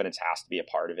confidence has to be a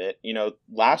part of it. You know,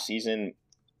 last season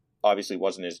obviously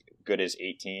wasn't as good as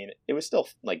 18. It was still,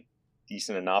 like,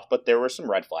 decent enough, but there were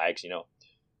some red flags. You know,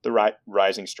 the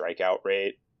rising strikeout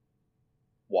rate,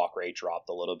 walk rate dropped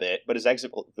a little bit, but his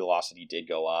exit velocity did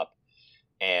go up,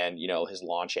 and, you know, his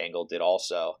launch angle did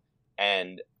also.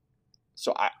 And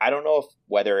so I don't know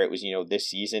whether it was, you know, this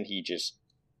season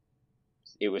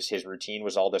his routine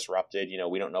was all disrupted. You know,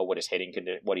 we don't know what his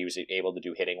what he was able to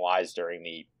do hitting wise during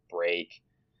the break.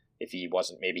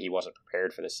 Maybe he wasn't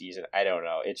prepared for the season. I don't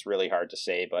know. It's really hard to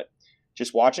say, but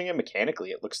just watching him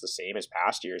mechanically, it looks the same as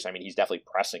past years. I mean, he's definitely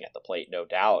pressing at the plate, no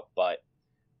doubt, but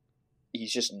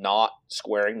he's just not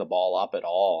squaring the ball up at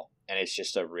all. And it's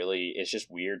just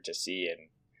weird to see. And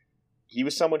he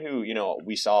was someone who, you know,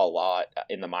 we saw a lot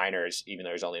in the minors, even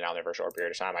though he was only down there for a short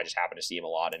period of time. I just happened to see him a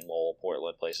lot in Lowell,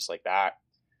 Portland, places like that.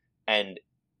 And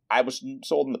I was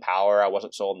sold in the power. I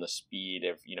wasn't sold in the speed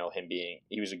of, you know,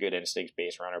 he was a good instinct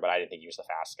base runner, but I didn't think he was the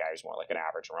fastest guy. He was more like an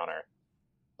average runner.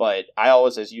 But I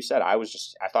always, as you said, I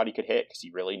thought he could hit because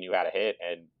he really knew how to hit.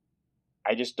 And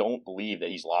I just don't believe that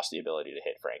he's lost the ability to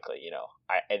hit, frankly. You know,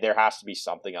 there has to be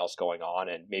something else going on,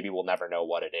 and maybe we'll never know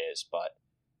what it is. But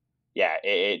yeah,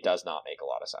 it does not make a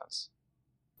lot of sense.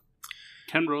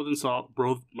 Ken Rosenthal,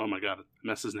 oh my God, I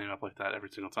mess his name up like that every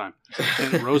single time.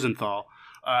 Ken Rosenthal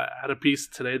had a piece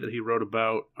today that he wrote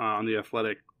about on The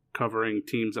Athletic covering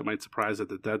teams that might surprise at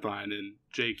the deadline. And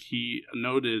Jake, he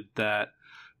noted that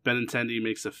Benintendi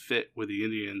makes a fit with the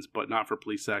Indians, but not for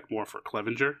Plesac, more for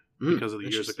Clevenger because of the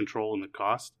years of control and the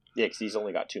cost. Yeah, because he's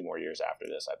only got 2 more years after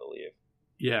this, I believe.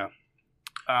 Yeah.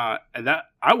 And that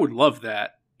I would love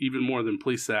that even more than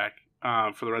Plesac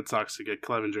for the Red Sox to get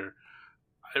Clevenger.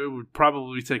 It would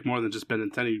probably take more than just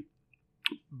Benintendi,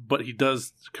 but he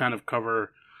does kind of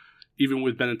cover, even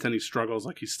with Benintendi's struggles,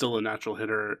 like he's still a natural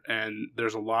hitter, and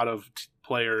there's a lot of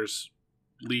players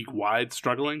league-wide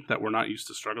struggling that we're not used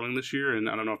to struggling this year, and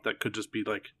I don't know if that could just be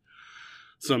like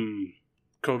some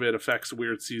COVID effects,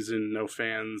 weird season, no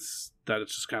fans, that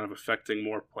it's just kind of affecting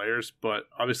more players, but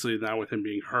obviously now with him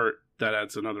being hurt, that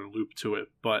adds another loop to it,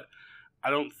 but I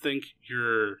don't think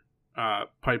your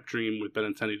pipe dream with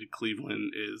Benintendi to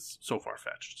Cleveland is so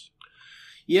far-fetched.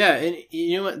 Yeah, and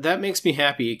you know what? That makes me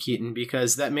happy, Keaton,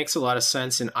 because that makes a lot of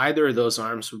sense, and either of those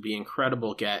arms would be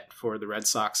incredible get for the Red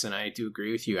Sox, and I do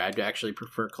agree with you. I'd actually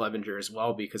prefer Clevenger as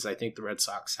well, because I think the Red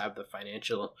Sox have the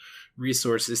financial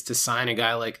resources to sign a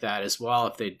guy like that as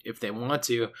well if they want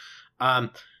to.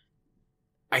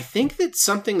 I think that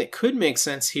something that could make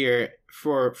sense here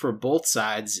for both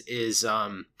sides is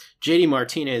JD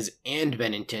Martinez and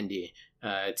Benintendi.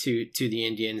 to the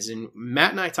Indians. And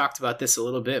Matt and I talked about this a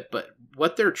little bit, but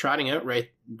what they're trotting out right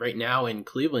now in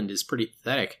Cleveland is pretty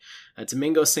pathetic.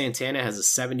 Domingo Santana has a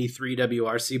 73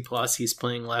 WRC plus. He's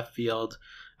playing left field.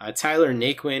 Tyler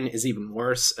Naquin is even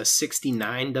worse, a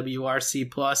 69 WRC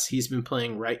plus. He's been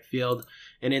playing right field.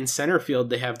 And in center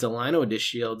field, they have Delino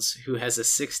DeShields, who has a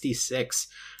 66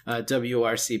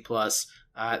 WRC plus.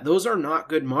 Those are not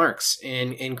good marks.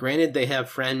 And granted, they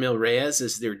have Franmil Reyes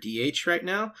as their DH right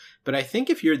now. But I think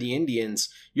if you're the Indians,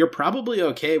 you're probably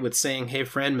okay with saying, hey,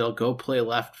 Franmil, go play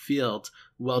left field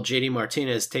while JD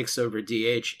Martinez takes over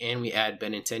DH and we add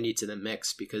Benintendi to the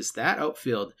mix, because that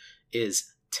outfield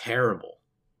is terrible.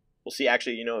 Well, see,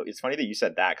 actually, it's funny that you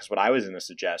said that, because what I was going to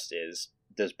suggest is,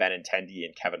 does Benintendi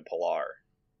and Kevin Pillar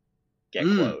get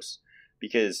close?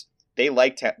 Because they do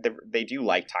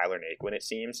like Tyler Naquin, it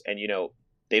seems, and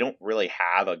they don't really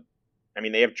have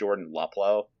they have Jordan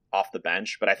Luplow off the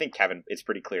bench, but I think it's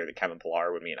pretty clear that Kevin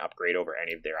Pillar would be an upgrade over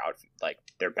any of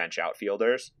their bench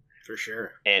outfielders. For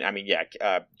sure. And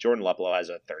Jordan Luplow has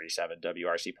a 37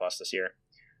 WRC plus this year.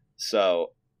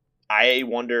 So I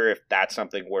wonder if that's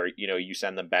something where, you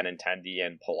send them Benintendi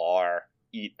and Pillar,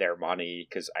 eat their money,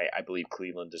 because I believe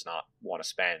Cleveland does not want to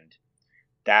spend.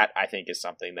 That, I think, is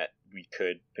something that we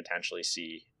could potentially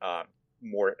see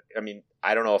more.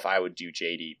 I don't know if I would do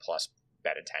JD plus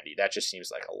Benintendi. That just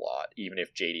seems like a lot, even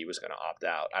if JD was going to opt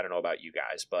out. I don't know about you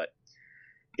guys, but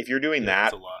if you're doing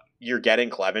that, you're getting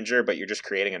Clevenger, but you're just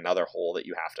creating another hole that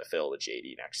you have to fill with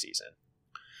JD next season.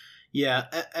 Yeah,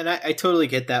 and I totally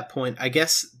get that point. I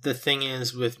guess the thing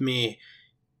is with me,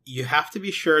 you have to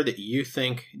be sure that you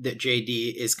think that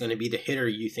JD is going to be the hitter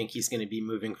you think he's going to be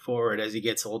moving forward as he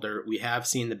gets older. We have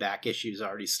seen the back issues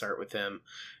already start with him.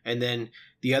 And then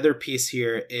the other piece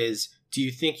here is, do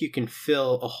you think you can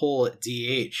fill a hole at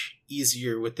DH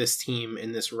easier with this team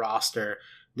in this roster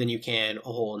than you can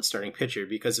a hole in starting pitcher?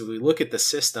 Because if we look at the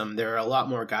system, there are a lot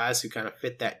more guys who kind of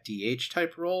fit that DH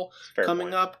type role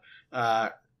coming up.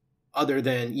 Other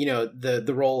than,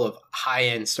 the role of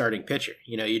high-end starting pitcher.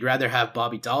 You'd rather have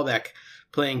Bobby Dahlbeck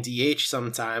playing DH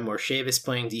sometime, or Chavis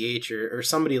playing DH, or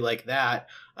somebody like that,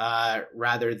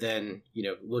 rather than,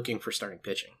 looking for starting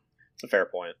pitching. It's a fair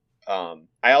point.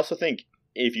 I also think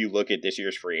if you look at this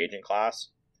year's free agent class,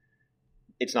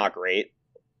 it's not great.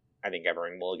 I think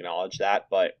everyone will acknowledge that,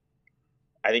 but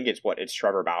I think it's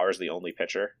Trevor Bauer's the only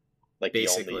pitcher,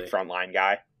 basically the only frontline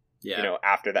guy. Yeah.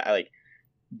 After that,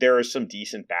 there are some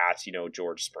decent bats,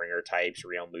 George Springer types,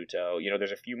 Real Muto,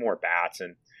 there's a few more bats.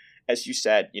 And as you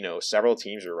said, several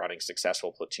teams are running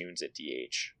successful platoons at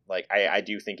DH. I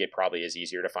do think it probably is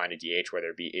easier to find a DH, whether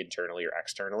it be internally or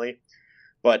externally,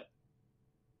 but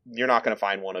you're not going to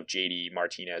find one of JD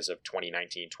Martinez of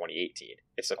 2019, 2018.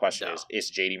 It's the question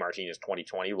is JD Martinez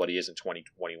 2020 what he is in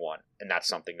 2021? And that's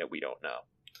something that we don't know.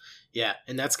 Yeah,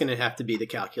 and that's going to have to be the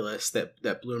calculus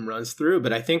that Bloom runs through.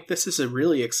 But I think this is a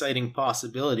really exciting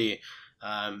possibility,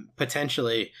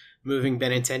 potentially moving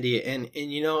Benintendi. And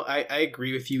I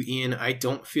agree with you, Ian. I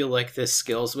don't feel like the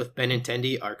skills with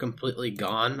Benintendi are completely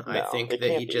gone. No, I think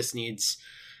that he just needs...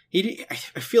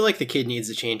 I feel like the kid needs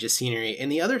a change of scenery. And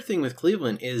the other thing with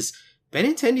Cleveland is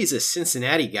Benintendi's a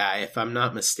Cincinnati guy, if I'm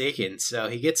not mistaken. So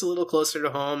he gets a little closer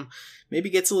to home, maybe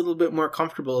gets a little bit more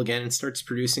comfortable again, and starts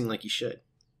producing like he should.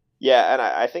 Yeah, and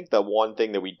I think the one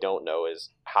thing that we don't know is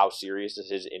how serious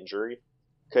is his injury,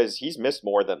 because he's missed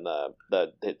more than the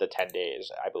 10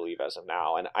 days, I believe, as of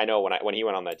now. And I know when he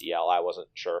went on the DL, I wasn't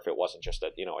sure if it wasn't just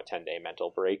a 10-day mental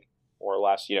break, more or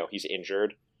less. He's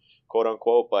injured, quote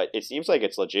unquote, but it seems like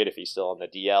it's legit if he's still on the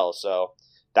DL. So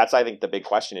that's, I think, the big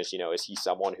question is, is he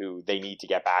someone who they need to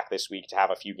get back this week to have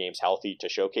a few games healthy to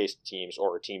showcase teams,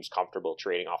 or are teams comfortable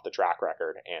trading off the track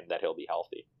record and that he'll be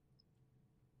healthy?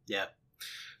 Yeah.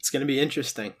 It's going to be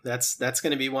interesting. That's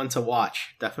going to be one to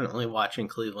watch. Definitely watching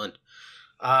Cleveland.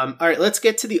 All right, let's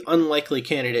get to the unlikely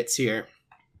candidates here.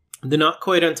 The not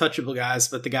quite untouchable guys,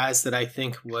 but the guys that I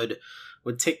think would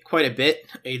take quite a bit,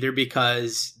 either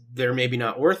because they're maybe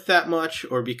not worth that much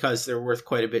or because they're worth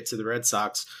quite a bit to the Red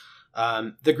Sox.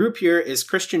 The group here is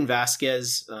Christian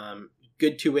Vasquez,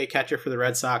 good two-way catcher for the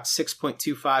Red Sox,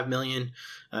 $6.25 million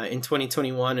in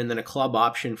 2021, and then a club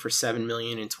option for $7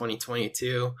 million in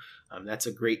 2022. That's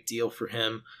a great deal for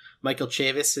him. Michael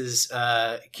Chavis is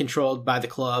controlled by the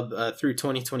club through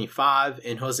 2025,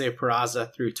 and Jose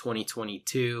Peraza through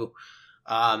 2022.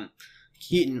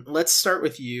 Keaton, let's start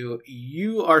with you.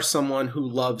 You are someone who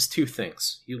loves two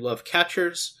things. You love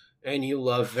catchers, and you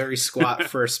love very squat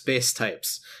first base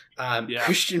types. Yeah.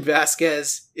 Christian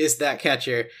Vasquez is that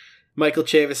catcher. Michael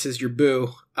Chavis is your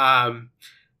boo.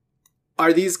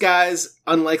 Are these guys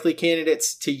unlikely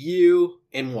candidates to you,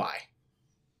 and why?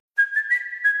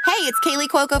 Hey, it's Kaylee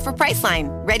Cuoco for Priceline.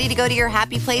 Ready to go to your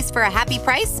happy place for a happy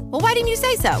price? Well, why didn't you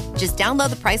say so? Just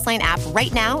download the Priceline app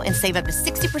right now and save up to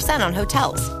 60% on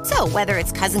hotels. So whether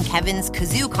it's Cousin Kevin's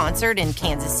Kazoo Concert in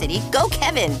Kansas City, go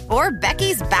Kevin, or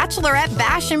Becky's Bachelorette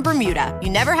Bash in Bermuda,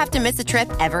 you never have to miss a trip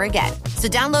ever again. So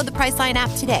download the Priceline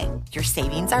app today. Your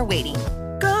savings are waiting.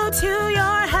 Go to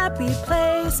your happy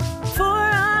place for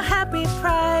a happy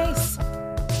price.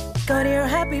 Go to your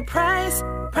happy price,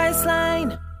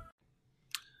 Priceline.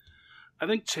 I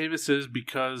think Chavis is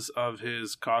because of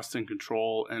his cost and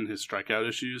control and his strikeout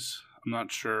issues. I'm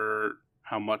not sure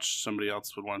how much somebody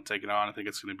else would want to take it on. I think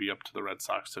it's going to be up to the Red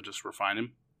Sox to just refine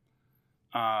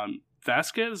him.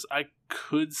 Vasquez, I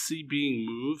could see being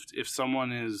moved if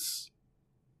someone is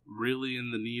really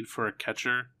in the need for a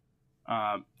catcher.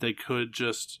 They could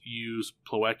just use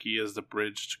Plawecki as the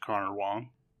bridge to Connor Wong.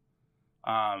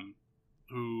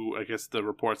 Who I guess the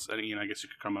reports, and Ian, I guess you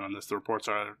could comment on this. The reports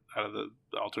are out of the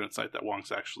alternate site that Wong's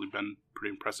actually been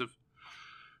pretty impressive.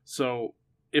 So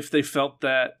if they felt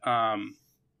that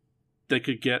they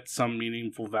could get some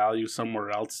meaningful value somewhere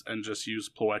else and just use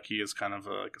Plawecki as kind of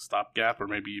like a stopgap, or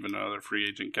maybe even another free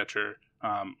agent catcher,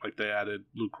 like they added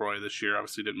Luke Roy this year,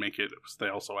 obviously didn't make it. They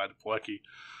also added Plawecki.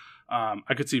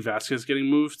 I could see Vasquez getting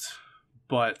moved,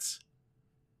 but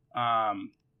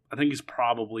I think he's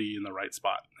probably in the right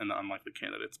spot in the unlikely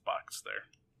candidates box there.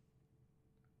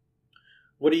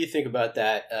 What do you think about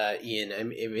that, Ian? I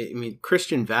mean,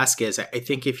 Christian Vasquez, I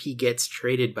think if he gets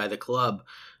traded by the club,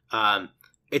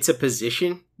 it's a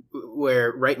position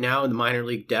where right now in the minor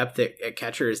league depth at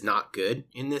catcher is not good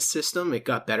in this system. It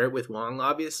got better with Wong,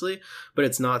 obviously, but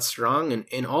it's not strong.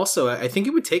 And also, I think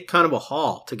it would take kind of a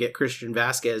haul to get Christian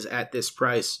Vasquez at this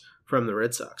price from the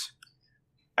Red Sox.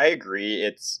 I agree.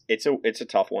 It's a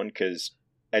tough one because,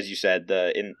 as you said,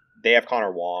 they have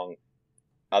Connor Wong.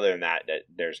 Other than that,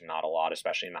 there's not a lot,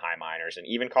 especially in the high minors. And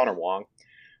even Connor Wong,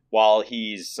 while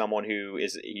he's someone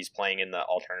he's playing in the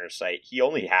alternative site, he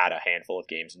only had a handful of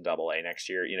games in Double-A next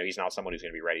year. You know, he's not someone who's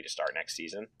going to be ready to start next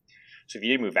season. So if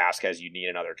you did move Vasquez, you need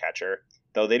another catcher.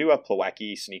 Though they do have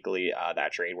Plawecki. Sneakily,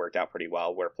 that trade worked out pretty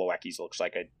well, where Plawecki's looks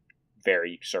like a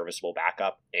very serviceable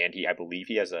backup, and I believe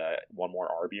he has one more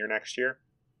arb year next year.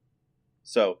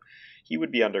 So he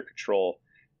would be under control.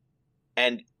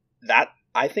 And that,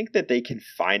 I think that they can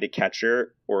find a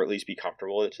catcher, or at least be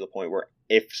comfortable with it, to the point where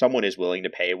if someone is willing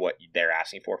to pay what they're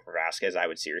asking for Vasquez, I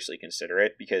would seriously consider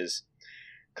it. Because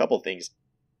a couple of things,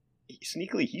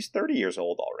 sneakily, he's 30 years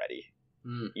old already.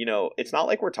 You know, it's not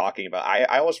like we're talking about,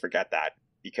 I always forget that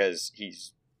because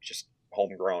he's just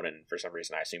homegrown, and for some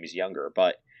reason I assume he's younger,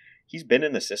 but he's been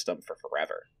in the system for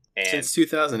forever. And since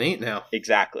 2008 now.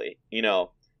 Exactly. You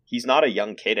know, he's not a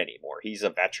young kid anymore. He's a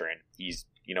veteran. He's,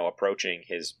 you know, approaching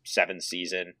his 7th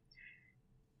season.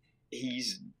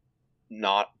 He's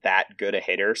not that good a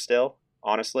hitter still,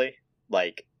 honestly.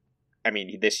 Like, I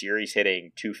mean, this year he's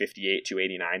hitting 258,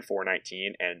 289,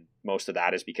 419, and most of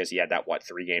that is because he had that,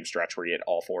 3-game stretch where he hit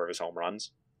all 4 of his home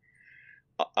runs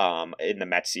in the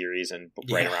Mets series and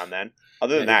right around then.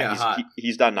 Other than that,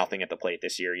 he's done nothing at the plate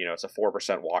this year. You know, it's a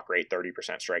 4% walk rate, 30%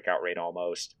 strikeout rate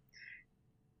almost.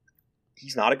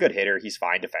 He's not a good hitter. He's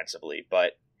fine defensively,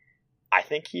 but I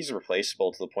think he's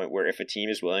replaceable to the point where if a team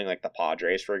is willing, like the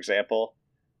Padres, for example,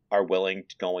 are willing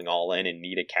to going all in and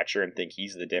need a catcher and think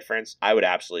he's the difference, I would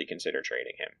absolutely consider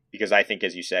trading him. Because I think,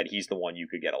 as you said, he's the one you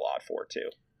could get a lot for, too.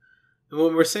 And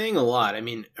when we're saying a lot, I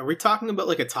mean, are we talking about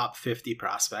like a top 50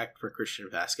 prospect for Christian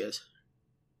Vasquez?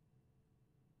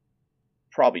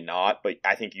 Probably not, but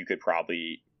I think you could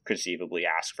probably conceivably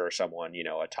ask for someone, you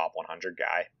know, a top 100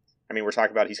 guy. I mean, we're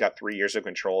talking about he's got 3 years of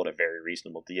control at a very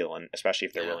reasonable deal, and especially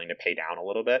if they're willing to pay down a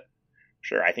little bit.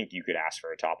 Sure, I think you could ask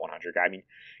for a top 100 guy. I mean,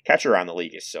 catcher around the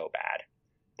league is so bad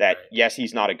that, yes,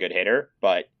 he's not a good hitter,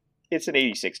 but it's an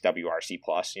 86 WRC+.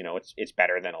 You know, it's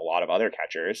better than a lot of other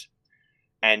catchers.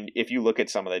 And if you look at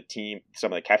some of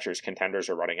the catchers, contenders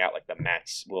are running out, like the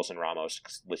Mets. Wilson Ramos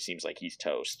seems like he's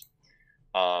toast.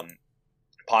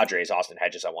 Padres, Austin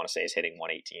Hedges, I want to say, is hitting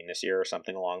 118 this year or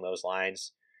something along those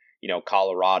lines. You know,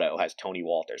 Colorado has Tony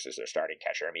Walters as their starting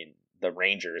catcher. I mean, the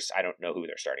Rangers, I don't know who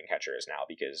their starting catcher is now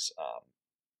because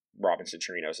Robinson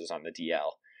Chirinos is on the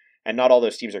DL. And not all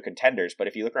those teams are contenders, but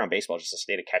if you look around baseball, just the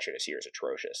state of catcher this year is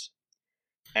atrocious.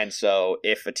 And so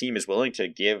if a team is willing to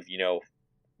give, you know,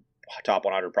 top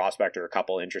 100 prospect or a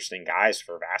couple interesting guys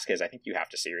for Vasquez, I think you have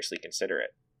to seriously consider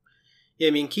it. Yeah,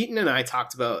 I mean, Keaton and I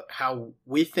talked about how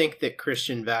we think that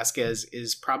Christian Vasquez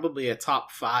is probably a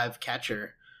top 5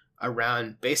 catcher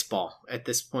around baseball at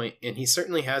this point, and he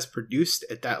certainly has produced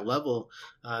at that level.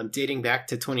 Dating back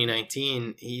to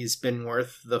 2019, he's been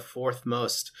worth the 4th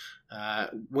most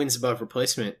wins above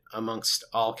replacement amongst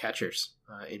all catchers.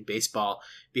 in baseball,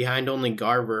 behind only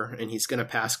Garver, and he's going to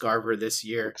pass Garver this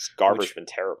year. Garver's been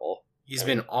terrible. He's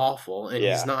been awful, and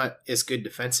he's not as good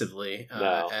defensively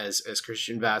as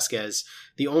Christian Vasquez.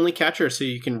 The only catchers who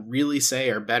you can really say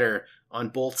are better on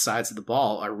both sides of the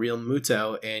ball are Real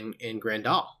Muto and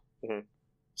Grandal. Mm-hmm.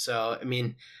 So, I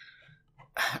mean,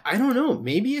 I don't know.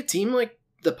 Maybe a team like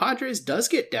the Padres does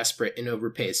get desperate and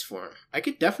overpays for him. I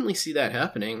could definitely see that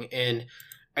happening. And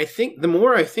I think the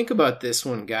more I think about this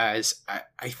one, guys,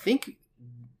 I think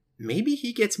maybe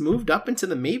he gets moved up into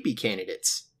the maybe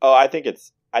candidates. Oh, I think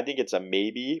it's a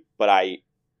maybe, but I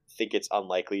think it's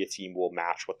unlikely a team will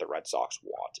match what the Red Sox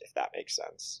want, if that makes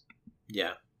sense.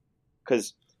 Yeah.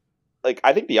 Because,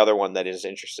 I think the other one that is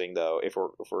interesting, though, if we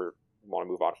want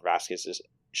to move on from Vasquez, is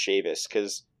Chavis,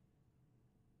 because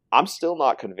I'm still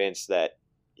not convinced that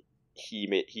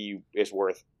he is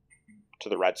worth to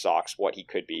the Red Sox what he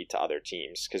could be to other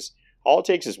teams, because all it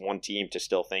takes is one team to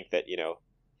still think that,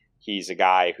 he's a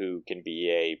guy who can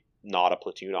be not a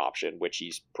platoon option, which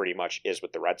he's pretty much is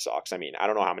with the Red Sox. I mean, I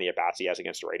don't know how many at-bats he has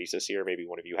against righties this year. Maybe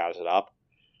one of you has it up.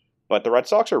 But the Red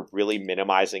Sox are really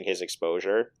minimizing his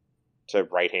exposure to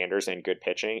right-handers and good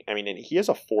pitching. I mean, and he has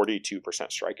a 42%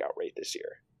 strikeout rate this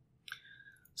year.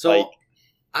 So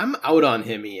I'm out on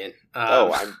him, Ian.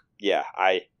 I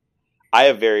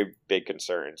have very big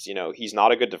concerns. He's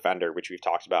not a good defender, which we've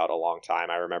talked about a long time.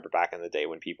 I remember back in the day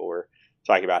when people were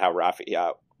talking about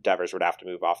how Devers would have to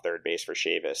move off third base for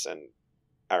Chavis, and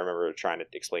I remember trying to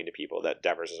explain to people that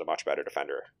Devers is a much better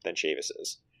defender than Chavis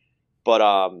is. But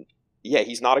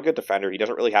he's not a good defender. He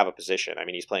doesn't really have a position. I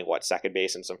mean, he's playing second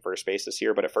base and some first base this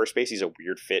year, but at first base he's a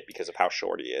weird fit because of how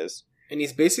short he is. And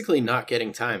he's basically not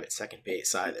getting time at second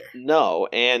base either. No,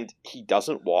 and he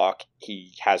doesn't walk.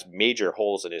 He has major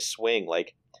holes in his swing.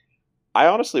 I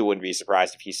honestly wouldn't be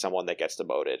surprised if he's someone that gets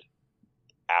demoted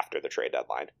after the trade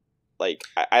deadline.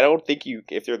 I don't think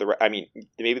if they're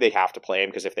maybe they have to play him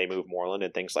because if they move Moreland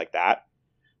and things like that.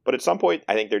 But at some point,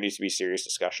 I think there needs to be serious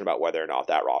discussion about whether or not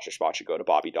that roster spot should go to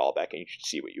Bobby Dahlbeck, and you should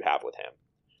see what you have with him.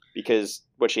 Because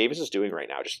what Chavis is doing right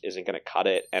now just isn't going to cut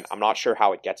it, and I'm not sure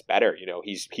how it gets better.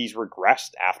 He's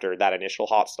regressed after that initial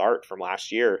hot start from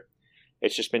last year.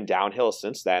 It's just been downhill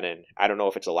since then, and I don't know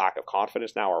if it's a lack of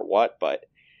confidence now or what, but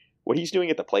what he's doing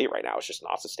at the plate right now is just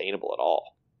not sustainable at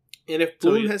all. And if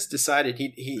Bloom has decided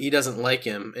he doesn't like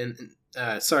him,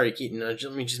 and sorry, Keaton, let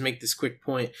me just make this quick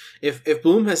point. If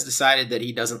Bloom has decided that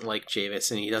he doesn't like Chavis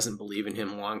and he doesn't believe in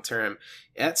him long term,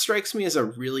 that strikes me as a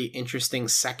really interesting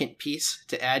second piece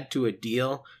to add to a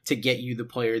deal to get you the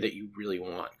player that you really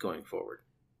want going forward.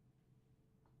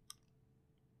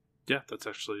 Yeah, that's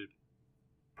actually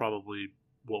probably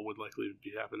what would likely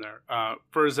be happening there.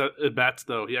 For his at-bats,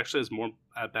 though, he actually has more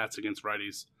at-bats against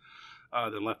righties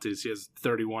than lefties. He has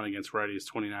 31 against righties,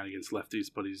 29 against lefties,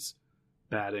 but he's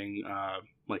batting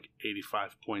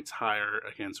 85 points higher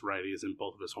against righties in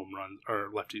both of his home runs, or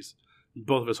lefties.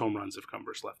 Both of his home runs have come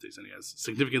versus lefties, and he has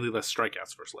significantly less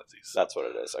strikeouts versus lefties. That's what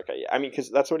it is. Okay, yeah. I mean,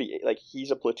 because that's what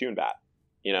he's a platoon bat.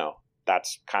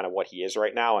 That's kind of what he is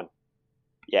right now, and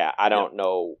yeah, I don't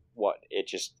know what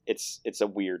it's a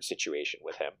weird situation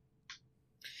with him.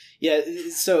 Yeah,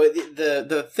 so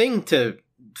the thing to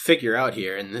figure out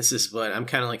here, and this is what I'm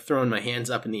kind of throwing my hands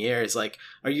up in the air, is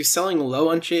are you selling low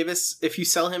on Chavis if you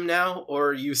sell him now, or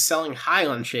are you selling high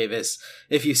on Chavis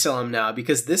if you sell him now?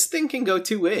 Because this thing can go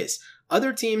two ways.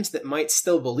 Other teams that might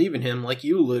still believe in him, like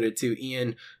you alluded to,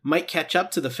 Ian, might catch up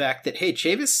to the fact that, hey,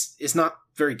 Chavis is not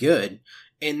very good,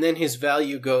 and then his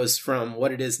value goes from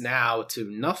what it is now to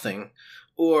nothing.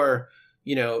 Or,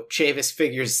 Chavis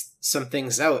figures some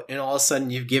things out, and all of a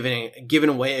sudden you've given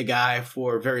away a guy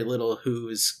for very little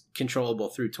who's controllable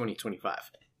through 2025.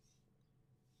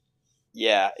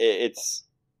 Yeah,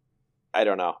 I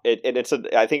don't know.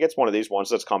 I think it's one of these ones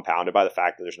that's compounded by the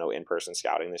fact that there's no in-person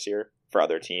scouting this year for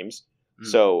other teams. Mm.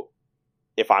 So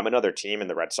if I'm another team and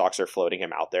the Red Sox are floating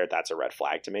him out there, that's a red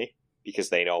flag to me,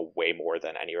 because they know way more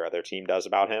than any other team does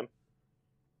about him.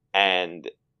 And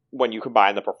when you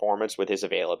combine the performance with his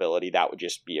availability, that would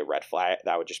just be a red flag.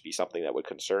 That would just be something that would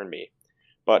concern me.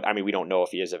 But I mean, we don't know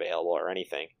if he is available or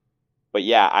anything. But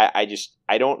yeah,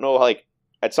 I don't know.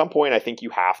 At some point, I think you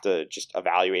have to just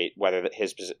evaluate whether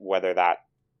that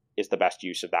is the best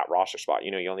use of that roster spot.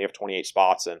 You only have 28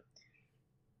 spots, and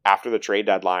after the trade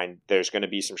deadline, there's going to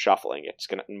be some shuffling. It's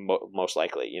going to most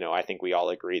likely. I think we all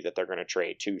agree that they're going to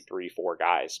trade 2, 3, 4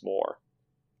 guys more.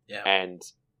 Yeah, and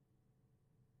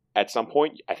at some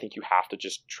point, I think you have to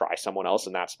just try someone else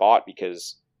in that spot,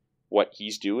 because what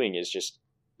he's doing is just,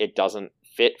 it doesn't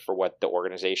fit for what the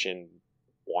organization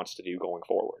wants to do going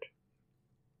forward.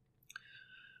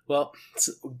 Well, it's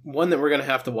one that we're going to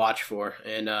have to watch for.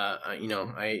 And,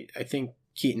 I think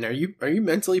Keaton, are you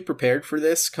mentally prepared for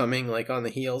this coming like on the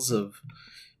heels of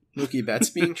Mookie Betts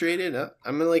being traded?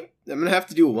 I'm gonna have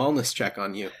to do a wellness check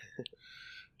on you.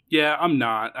 Yeah, I'm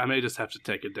not. I may just have to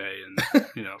take a day and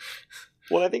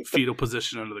well, I think fetal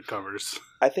position under the covers.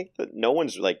 I think that no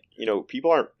one's no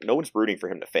one's rooting for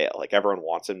him to fail. Like everyone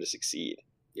wants him to succeed.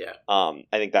 Yeah. I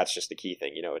think that's just the key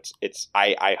thing.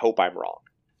 I hope I'm wrong,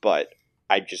 but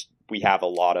we have a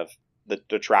lot of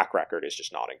the track record is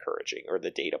just not encouraging, or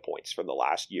the data points from the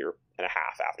last year and a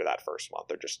half after that first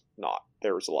month are just not.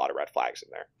 There was a lot of red flags in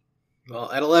there.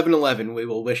 Well, at 11-11, we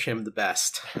will wish him the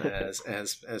best,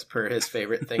 as per his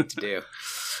favorite thing to do.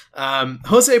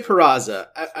 Jose Peraza.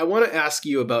 I want to ask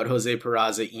you about Jose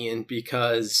Peraza, Ian,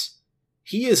 because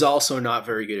he is also not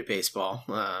very good at baseball,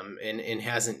 and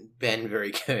hasn't been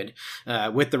very good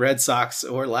with the Red Sox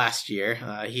or last year.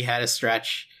 He had a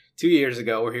stretch 2 years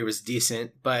ago where he was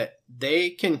decent, but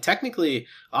they can technically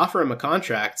offer him a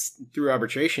contract through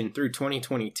arbitration through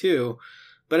 2022.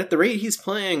 But at the rate he's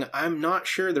playing, I'm not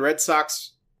sure the Red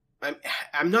Sox.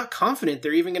 I'm not confident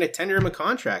they're even going to tender him a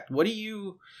contract. What do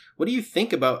you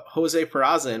think about Jose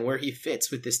Peraza and where he fits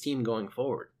with this team going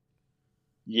forward?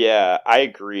 Yeah, I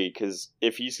agree, because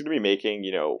if he's going to be making,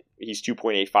 he's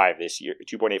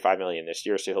 $2.85 million this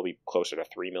year, so he'll be closer to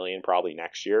 $3 million probably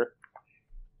next year.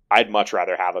 I'd much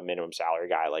rather have a minimum salary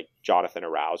guy like Jonathan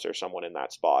Arouse or someone in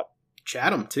that spot.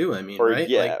 Chatham too, right?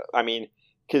 Yeah,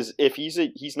 because if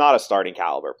he's not a starting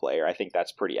caliber player, I think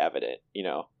that's pretty evident,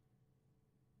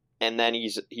 And then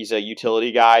he's a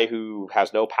utility guy who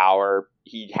has no power.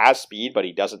 He has speed, but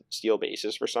he doesn't steal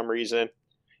bases for some reason.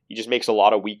 He just makes a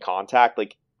lot of weak contact.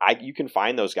 You can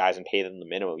find those guys and pay them the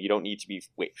minimum. You don't need to be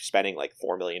spending like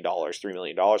 $4 million, $3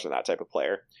 million on that type of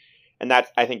player. And that,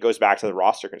 I think, goes back to the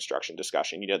roster construction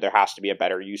discussion. There has to be a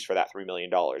better use for that $3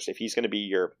 million. If he's going to be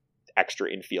your extra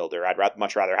infielder, I'd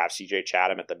much rather have CJ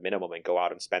Chatham at the minimum and go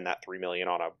out and spend that $3 million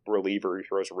on a reliever who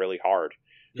throws really hard,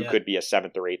 who could be a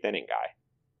 7th or 8th inning guy.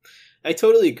 I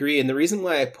totally agree. And the reason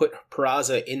why I put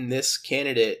Peraza in this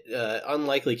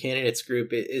unlikely candidates group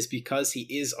is because he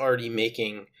is already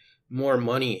making more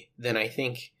money than I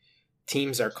think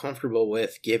teams are comfortable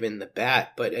with given the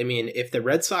bat. But I mean, if the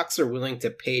Red Sox are willing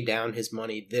to pay down his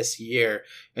money this year,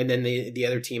 and then the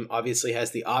other team obviously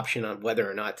has the option on whether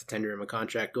or not to tender him a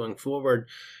contract going forward,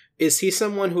 is he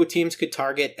someone who teams could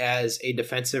target as a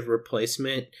defensive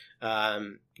replacement,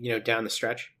 down the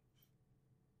stretch?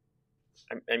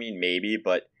 I mean, maybe,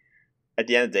 but at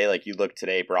the end of the day, you look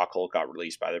today, Brock Holt got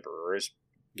released by the Brewers.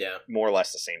 Yeah. More or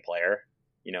less the same player.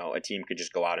 A team could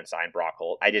just go out and sign Brock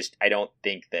Holt. I don't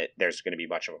think that there's going to be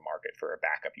much of a market for a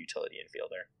backup utility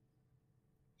infielder.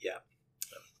 Yeah.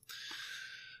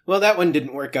 Well, that one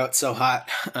didn't work out so hot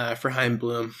for Chaim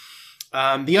Bloom.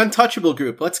 The untouchable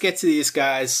group. Let's get to these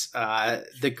guys.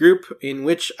 The group in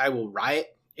which I will riot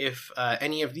if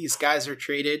any of these guys are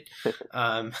traded.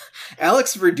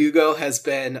 Alex Verdugo has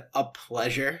been a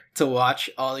pleasure to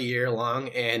watch all year long,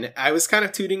 and I was kind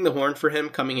of tooting the horn for him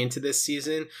coming into this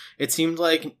season. It seemed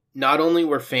like not only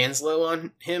were fans low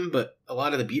on him, but a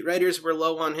lot of the beat writers were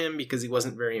low on him because he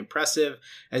wasn't very impressive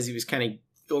as he was kind of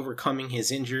overcoming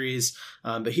his injuries.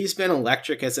 But he's been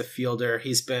electric as a fielder.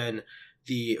 He's been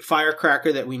the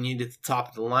firecracker that we need at the top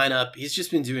of the lineup. He's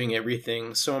just been doing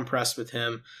everything. So impressed with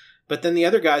him. But then the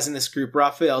other guys in this group,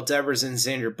 Rafael Devers and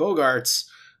Xander Bogaerts,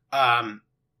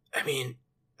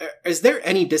 is there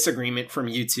any disagreement from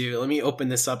you two? Let me open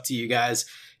this up to you guys.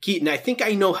 Keaton, I think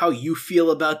I know how you feel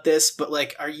about this, but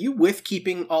are you with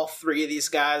keeping all three of these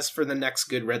guys for the next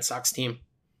good Red Sox team?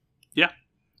 Yeah,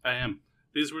 I am.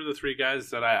 These were the three guys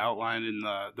that I outlined in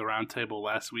the roundtable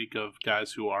last week of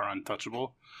guys who are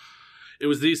untouchable. It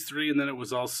was these three, and then it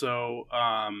was also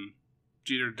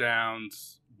Jeter,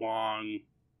 Downs, Wong,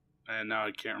 and now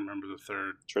I can't remember the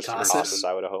third. Tristan Casas,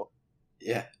 Idaho.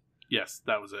 Yeah. Yes,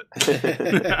 that was it.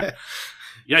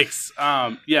 Yikes.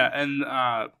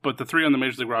 But the three on the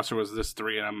Major League roster was this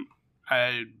three, and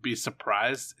I'd be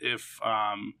surprised if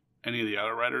any of the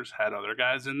other writers had other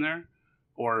guys in there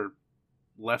or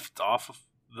left off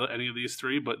of any of these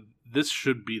three, but this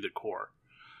should be the core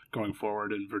going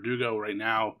forward. And Verdugo right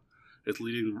now is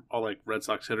leading all Red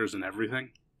Sox hitters and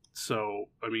everything. So,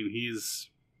 he's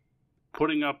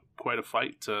putting up quite a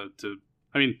fight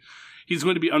he's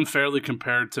going to be unfairly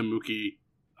compared to Mookie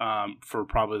for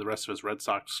probably the rest of his Red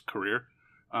Sox career.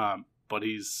 But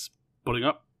he's putting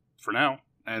up for now,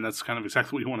 and that's kind of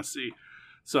exactly what you want to see.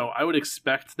 So I would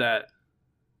expect that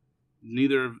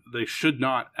they should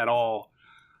not at all.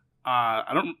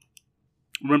 I don't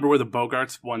remember where the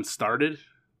Bogaerts one started,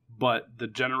 but the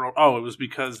general. Oh, it was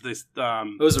because they.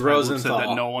 It was Rosenthal said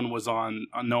that no one was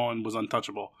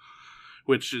untouchable,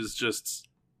 which is just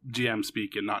GM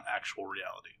speak and not actual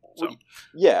reality. So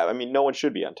yeah, I mean, no one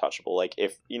should be untouchable. Like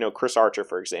if Chris Archer,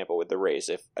 for example, with the Rays,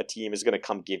 if a team is going to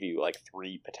come give you like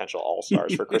 3 potential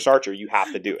all-stars for Chris Archer, you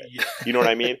have to do it. Yeah. You know what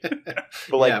I mean?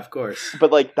 But yeah, of course.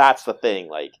 But like that's the thing.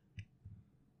 Like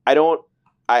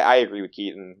I agree with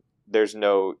Keaton.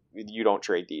 You don't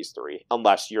trade these 3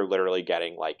 unless you're literally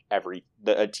getting like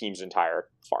a team's entire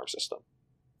farm system.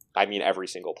 I mean, every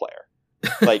single player.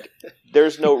 Like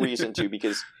there's no reason to,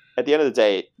 because at the end of the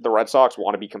day, the Red Sox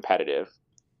want to be competitive.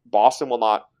 Boston will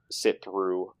not sit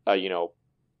through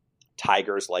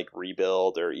Tigers like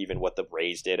rebuild, or even what the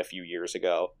Rays did a few years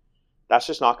ago. That's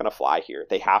just not going to fly here.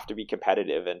 They have to be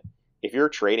competitive, and if you're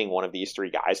trading one of these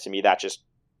 3 guys, to me that just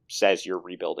says you're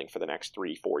rebuilding for the next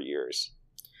 3-4 years,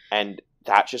 and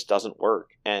that just doesn't work.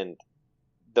 And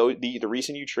the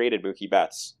reason you traded Mookie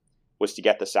Betts was to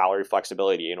get the salary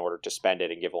flexibility in order to spend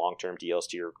it and give long-term deals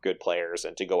to your good players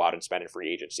and to go out and spend in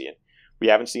free agency. And we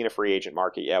haven't seen a free agent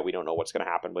market yet. We don't know what's going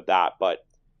to happen with that. But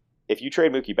if you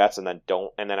trade Mookie Betts and then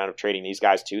end up trading these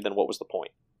guys too, then what was the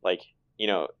point? Like,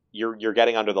 you're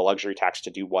getting under the luxury tax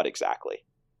to do what exactly?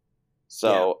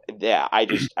 So yeah, I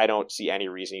don't see any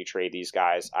reason you trade these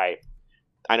guys. I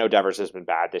know Devers has been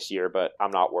bad this year, but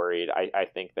I'm not worried. I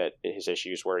think that his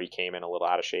issues where he came in a little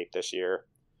out of shape this year.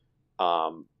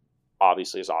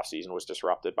 Obviously his offseason was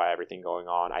disrupted by everything going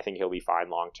on. I think he'll be fine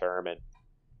long term, and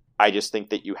I just think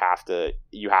that you have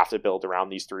to build around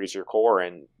these 3 as your core.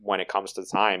 And when it comes to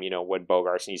time, when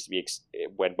Bogaerts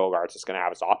when Bogaerts is going to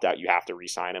have his opt out, you have to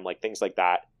re-sign him, like things like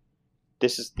that.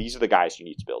 These are the guys you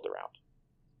need to build around.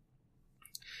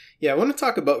 Yeah, I want to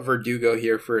talk about Verdugo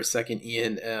here for a second,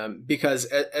 Ian, because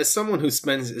as someone who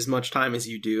spends as much time as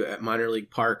you do at minor league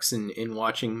parks and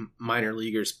watching minor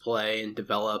leaguers play and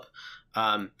develop,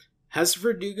 has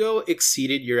Verdugo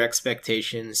exceeded your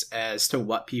expectations as to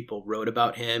what people wrote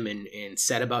about him and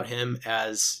said about him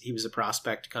as he was a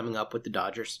prospect coming up with the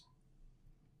Dodgers?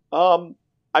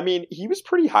 I mean, he was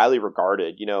pretty highly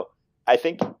regarded. I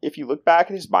think if you look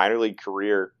back at his minor league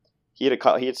career, he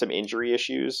had some injury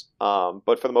issues,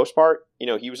 but for the most part,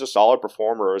 he was a solid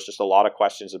performer. There was just a lot of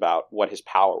questions about what his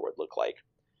power would look like.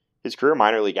 His career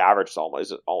minor league average is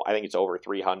I think it's over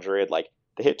 300. Like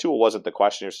the hit tool wasn't the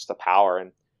question; it was just the power.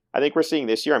 And I think we're seeing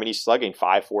this year. I mean, he's slugging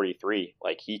 .543.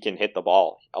 Like he can hit the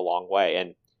ball a long way,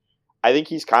 and I think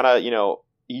he's kind of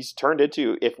he's turned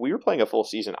into, if we were playing a full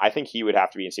season, I think he would have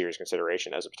to be in serious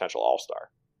consideration as a potential all-star.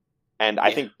 And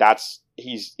I think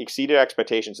he's exceeded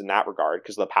expectations in that regard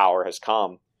because the power has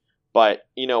come. But,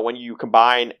 when you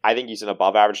combine, I think he's an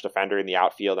above average defender in the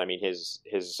outfield. I mean, he's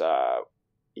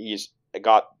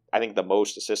got, I think, the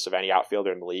most assists of any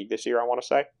outfielder in the league this year, I want to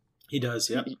say. He does,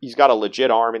 yeah. He's got a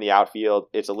legit arm in the outfield.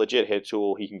 It's a legit hit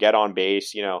tool. He can get on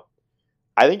base,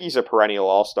 I think he's a perennial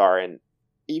all-star. And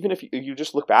even if you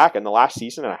just look back in the last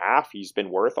season and a half, he's been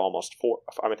worth almost 4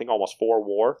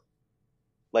 WAR.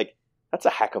 Like, that's a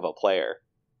heck of a player.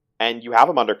 And you have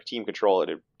him under team control at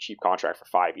a cheap contract for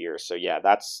 5 years. So yeah,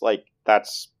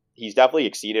 he's definitely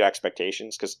exceeded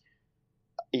expectations because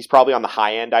he's probably on the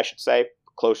high end, I should say,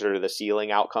 closer to the ceiling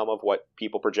outcome of what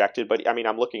people projected. But I mean,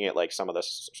 I'm looking at like some of the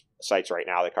sites right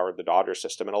now that covered the Dodgers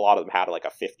system, and a lot of them had like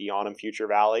a 50 on him future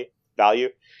value.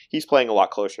 He's playing a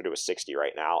lot closer to a 60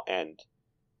 right now. And,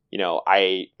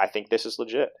 I think this is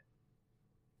legit.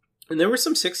 And there were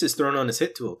some 6s thrown on his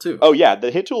hit tool, too. Oh, yeah.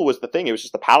 The hit tool was the thing. It was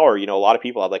just the power. A lot of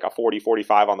people had like a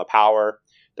 40-45 on the power.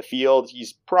 The field,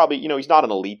 he's probably, he's not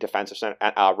an elite defensive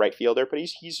right fielder, but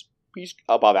he's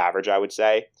above average, I would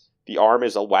say. The arm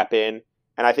is a weapon.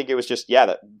 And I think it was just,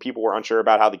 that people were unsure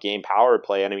about how the game power would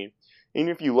play. And I mean, even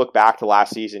if you look back to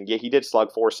last season, he did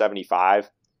slug 475.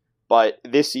 But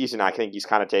this season, I think he's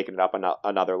kind of taken it up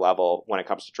another level when it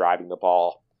comes to driving the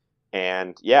ball.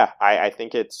 And I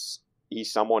think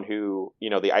he's someone who,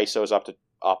 the ISO is up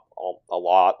a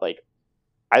lot. Like,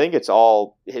 I think it's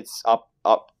up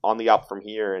on the up from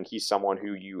here. And he's someone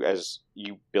who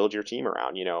you build your team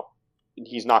around,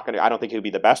 He's not going to, I don't think he'll be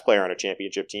the best player on a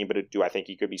championship team, but do I think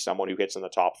he could be someone who hits in the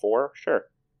top 4? Sure.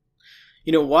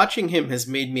 Watching him has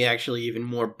made me actually even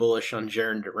more bullish on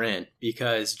Jarren Duran,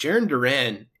 because Jarren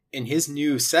Duran, in his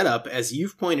new setup, as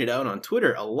you've pointed out on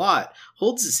Twitter a lot,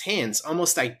 holds his hands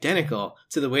almost identical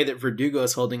to the way that Verdugo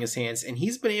is holding his hands, and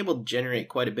he's been able to generate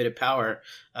quite a bit of power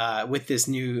with this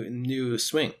new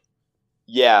swing.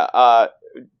 Yeah,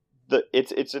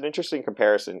 it's an interesting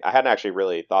comparison. I hadn't actually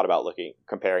really thought about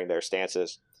comparing their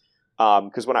stances,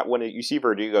 because when you see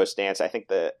Verdugo's stance, I think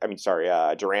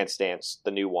Duran's stance,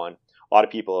 the new one, a lot of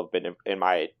people have been in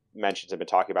my mentions have been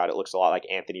talking about it looks a lot like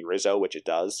Anthony Rizzo, which it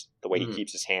does, the way he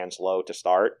keeps his hands low to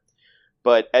start.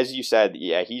 But as you said,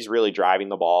 he's really driving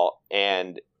the ball,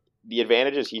 and the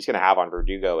advantages he's going to have on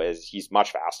Verdugo is he's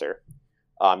much faster.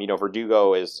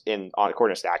 Verdugo is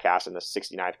according to StatCast in the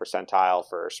 69th percentile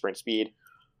for sprint speed.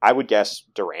 I would guess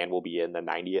Duran will be in the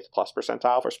 90th plus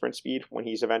percentile for sprint speed when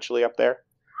he's eventually up there.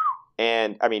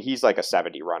 And I mean, he's like a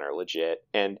 70 runner legit.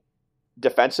 And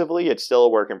defensively, it's still a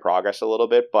work in progress a little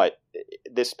bit, but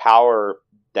this power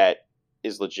that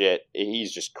is legit,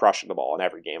 he's just crushing the ball in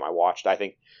every game I watched. I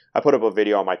think I put up a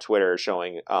video on my Twitter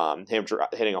showing him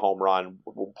hitting a home run,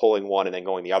 pulling one, and then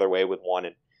going the other way with one.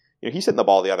 And he's hitting the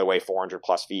ball the other way 400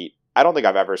 plus feet. I don't think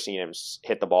I've ever seen him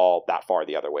hit the ball that far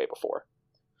the other way before.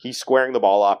 He's squaring the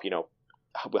ball up,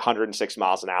 106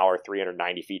 miles an hour,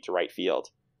 390 feet to right field.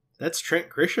 That's Trent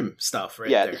Grisham stuff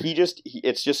right there. Yeah,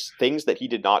 it's just things that he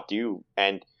did not do.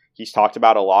 And he's talked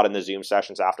about a lot in the Zoom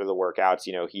sessions after the workouts.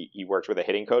 He worked with a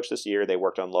hitting coach this year. They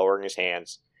worked on lowering his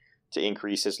hands to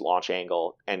increase his launch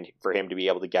angle and for him to be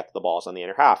able to get to the balls on the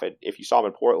inner half. And if you saw him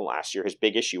in Portland last year, his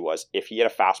big issue was if he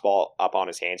had a fastball up on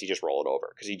his hands, he just roll it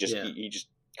over because he just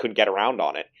couldn't get around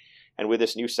on it. And with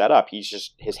this new setup,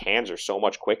 his hands are so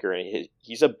much quicker, and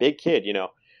he's a big kid.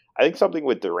 I think something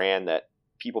with Duran that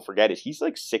people forget is he's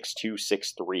like 6'2",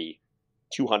 6'3",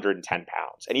 210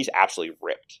 pounds, and he's absolutely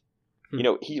ripped.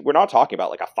 We're not talking about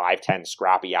like a 5'10"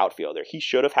 scrappy outfielder. He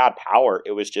should have had power.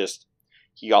 It was just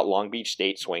he got Long Beach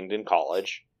State swinged in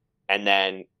college, and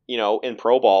then in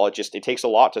pro ball, it takes a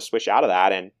lot to switch out of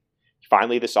that. And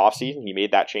finally, this offseason, he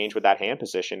made that change with that hand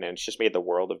position, and it's just made the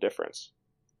world of difference.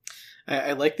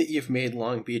 I like that you've made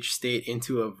Long Beach State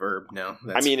into a verb now.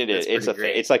 It is. It's a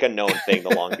thing. It's like a known thing, the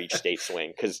Long Beach State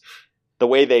swing, because the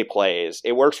way they play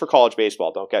it works for college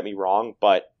baseball. Don't get me wrong,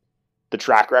 but the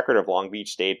track record of Long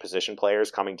Beach State position players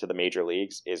coming to the major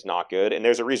leagues is not good. And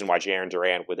there's a reason why Jarren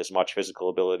Duran, with as much physical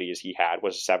ability as he had,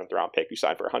 was a 7th round pick who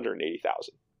signed for $180,000.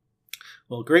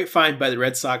 Well, great find by the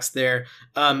Red Sox there.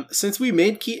 Since we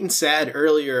made Keaton sad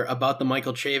earlier about the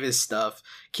Michael Chavis stuff,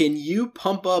 can you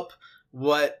pump up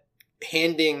what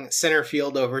handing center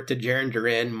field over to Jarren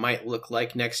Duran might look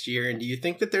like next year? And do you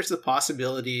think that there's a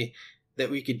possibility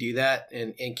that we could do that?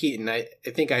 And Keaton, I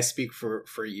think I speak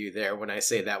for you there when I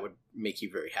say that would make you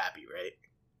very happy, right?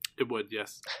 It would,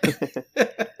 yes.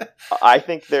 I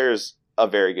think there's a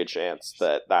very good chance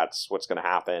that that's what's going to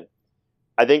happen.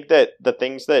 I think that the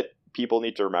things that people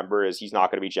need to remember is he's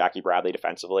not going to be Jackie Bradley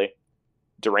defensively.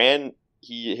 Duran,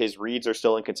 his reads are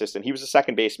still inconsistent. He was a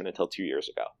second baseman until 2 years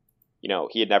ago.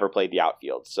 He had never played the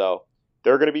outfield. So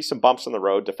there are going to be some bumps on the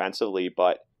road defensively,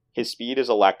 but his speed is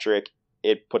electric.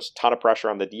 It puts a ton of pressure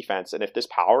on the defense. And if this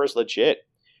power is legit,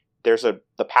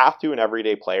 the path to an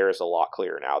everyday player is a lot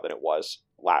clearer now than it was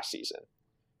last season.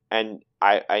 And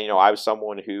I was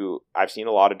someone who I've seen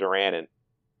a lot of Duran, and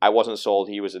I wasn't sold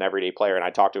he was an everyday player. And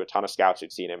I talked to a ton of scouts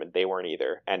who'd seen him, and they weren't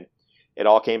either. And it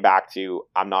all came back to,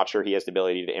 I'm not sure he has the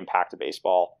ability to impact a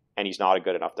baseball, and he's not a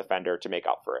good enough defender to make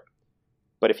up for it.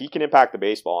 But if he can impact the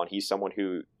baseball and he's someone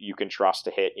who you can trust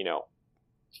to hit,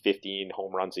 15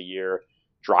 home runs a year,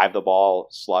 drive the ball,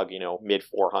 slug, mid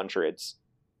 400s,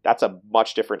 that's a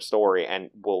much different story and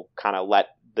will kind of let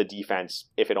the defense,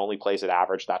 if it only plays at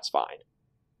average, that's fine.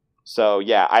 So,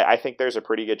 yeah, I think there's a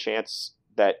pretty good chance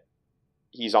that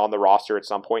he's on the roster at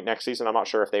some point next season. I'm not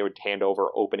sure if they would hand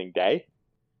over opening day,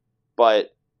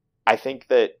 but I think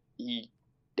that he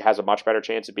has a much better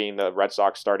chance of being the Red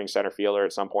Sox starting center fielder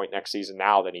at some point next season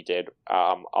now than he did,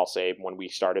 I'll say, when we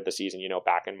started the season,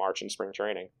 back in March in spring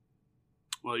training.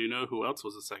 Well, who else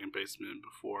was a second baseman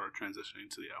before transitioning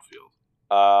to the outfield?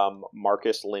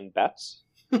 Marcus Lynn Betts.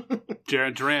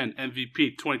 Jarren Duran,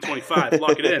 MVP 2025,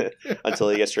 lock it in. Until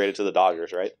he gets traded to the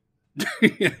Dodgers, right?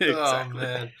 Exactly. Oh,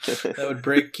 man. That would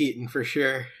break Keaton for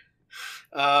sure.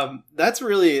 That's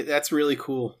really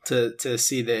cool to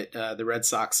see that the Red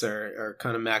Sox are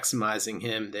kind of maximizing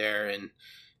him there, and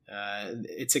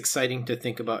it's exciting to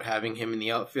think about having him in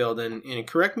the outfield. And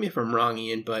correct me if I'm wrong,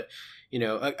 Ian, but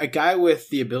a guy with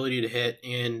the ability to hit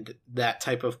and that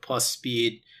type of plus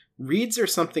speed, reads are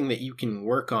something that you can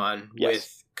work on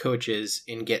with coaches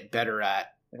and get better at,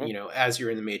 as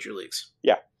you're in the major leagues.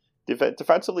 Yeah,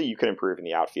 defensively you can improve in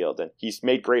the outfield, and he's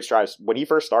made great strides. When he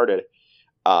first started,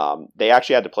 they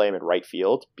actually had to play him in right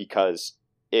field because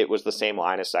it was the same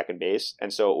line as second base,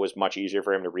 and so it was much easier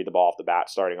for him to read the ball off the bat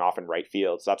starting off in right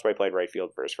field. So that's why he played right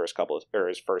field for his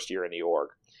first year in the org.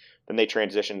 Then they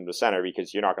transitioned to center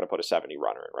because you're not going to put a 70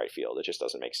 runner in right field. It just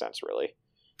doesn't make sense, really.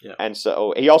 Yeah. And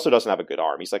so he also doesn't have a good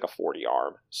arm. He's like a 40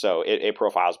 arm, so it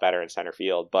profiles better in center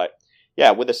field. But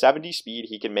yeah, with a 70 speed,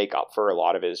 he can make up for a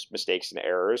lot of his mistakes and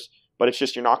errors. But it's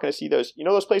just, you're not going to see those,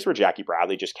 those plays where Jackie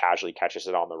Bradley just casually catches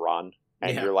it on the run.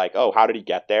 And you're like, oh, how did he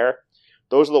get there?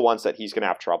 Those are the ones that he's going to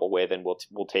have trouble with and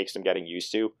will take some getting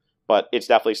used to. but it's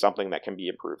definitely something that can be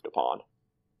improved upon.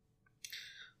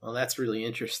 Well, that's really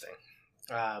interesting.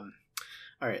 All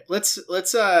right, let's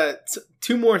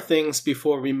two more things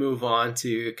before we move on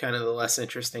to kind of the less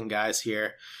interesting guys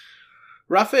here.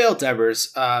 Rafael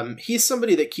Devers, he's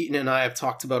somebody that Keaton and I have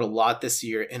talked about a lot this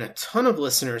year, and a ton of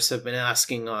listeners have been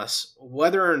asking us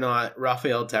whether or not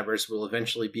Rafael Devers will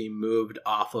eventually be moved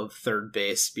off of third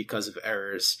base because of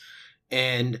errors.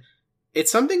 And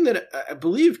it's something that I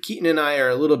believe Keaton and I are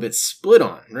a little bit split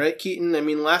on, right, Keaton? I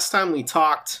mean, last time we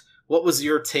talked, what was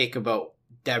your take about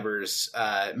Devers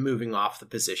moving off the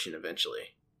position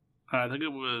eventually? I think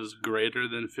it was greater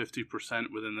than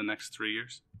 50% within the next 3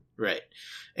 years. Right.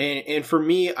 And for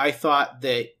me, I thought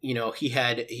that,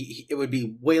 it would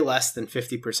be way less than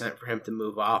 50% for him to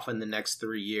move off in the next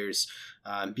 3 years.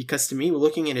 Because to me,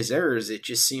 looking at his errors, it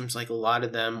just seems like a lot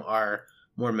of them are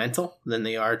more mental than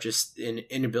they are just an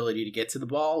inability to get to the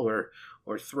ball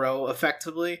or throw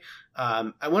effectively.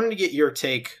 I wanted to get your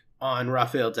take on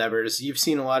Rafael Devers. You've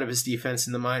seen a lot of his defense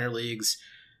in the minor leagues.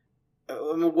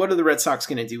 What are the Red Sox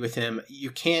going to do with him? You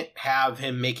can't have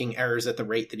him making errors at the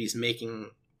rate that he's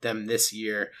making them this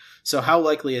year. So how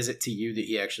likely is it to you that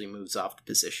he actually moves off the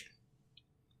position?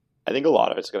 I think a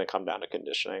lot of it's going to come down to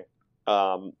conditioning.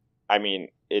 I mean,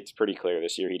 it's pretty clear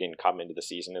this year he didn't come into the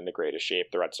season in the greatest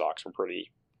shape. The Red Sox were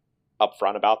pretty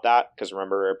upfront about that, because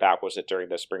remember, back was it during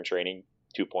the spring training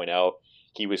 2.0,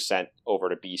 he was sent over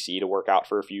to BC to work out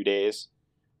for a few days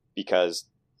because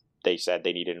they said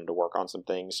they needed him to work on some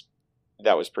things.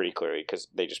 That was pretty clearly because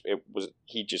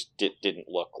he just didn't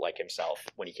look like himself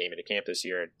when he came into camp this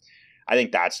year. I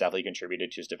think that's definitely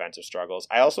contributed to his defensive struggles.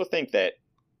 I also think that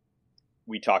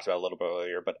we talked about a little bit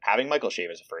earlier, but having Michael Shave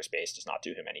as a first base does not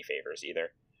do him any favors either.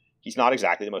 He's not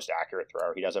exactly the most accurate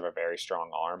thrower. He does have a very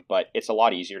strong arm, but it's a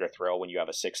lot easier to throw when you have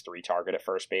a 6'3" target at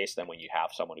first base than when you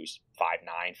have someone who's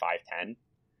 5'9",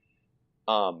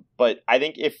 5'10". But I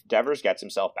think if Devers gets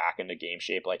himself back into game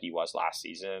shape like he was last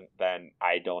season, then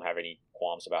I don't have any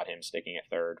qualms about him sticking at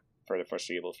third for the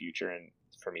foreseeable future. And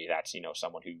for me, that's,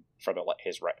 someone who,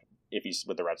 if he's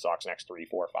with the Red Sox next 3,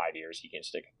 4, 5 years, he can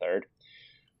stick at third.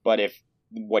 But if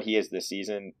what he is this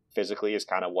season physically is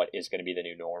kind of what is going to be the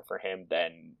new norm for him,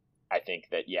 then I think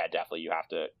that, yeah, definitely you have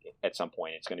to, at some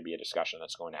point, it's going to be a discussion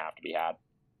that's going to have to be had.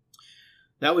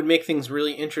 That would make things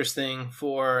really interesting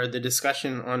for the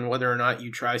discussion on whether or not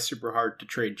you try super hard to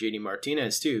trade JD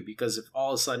Martinez too, because if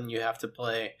all of a sudden you have to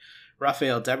play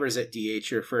Rafael Devers at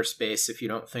DH or first base, if you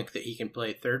don't think that he can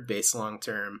play third base long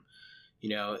term,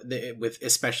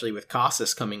 especially with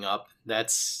Casas coming up,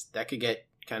 that could get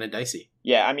kind of dicey.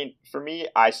 Yeah, I mean, for me,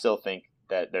 I still think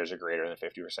that there's a greater than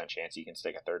 50% chance he can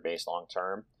stick at third base long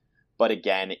term. But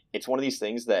again, it's one of these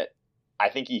things that I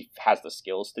think he has the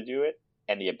skills to do it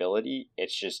and the ability.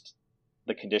 It's just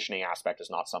the conditioning aspect is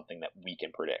not something that we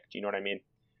can predict. You know what I mean?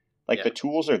 The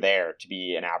tools are there to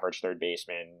be an average third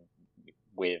baseman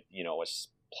with, a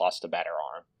plus to better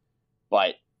arm.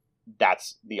 But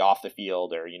that's the off the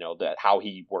field or, how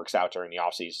he works out during the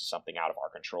offseason is something out of our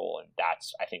control. And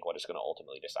that's, I think, what is going to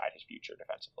ultimately decide his future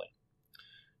defensively.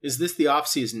 Is this the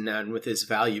offseason then, with his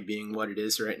value being what it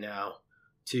is right now,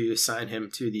 to sign him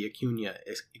to the Acuna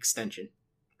extension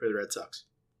for the Red Sox?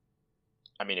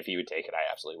 I mean, if he would take it,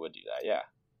 I absolutely would do that, yeah.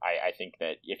 I think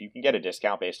that if you can get a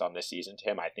discount based on this season to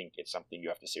him, I think it's something you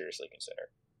have to seriously consider.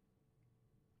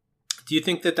 Do you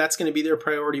think that that's going to be their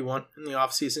priority one in the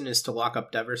offseason, is to lock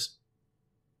up Devers?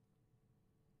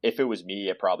 If it was me,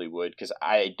 it probably would, because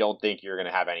I don't think you're going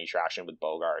to have any traction with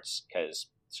Bogarts, because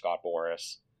Scott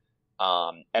Boras.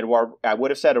 I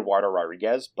would have said Eduardo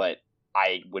Rodriguez, but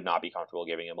I would not be comfortable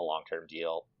giving him a long-term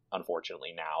deal,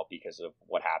 unfortunately, now because of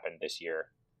what happened this year.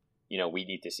 We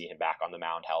need to see him back on the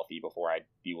mound healthy before I'd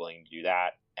be willing to do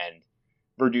that. And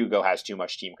Verdugo has too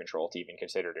much team control to even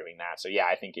consider doing that. So, yeah,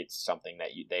 I think it's something that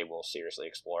they will seriously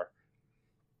explore.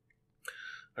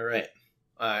 All right.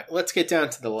 Let's get down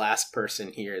to the last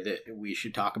person here that we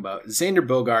should talk about. Xander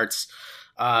Bogaerts.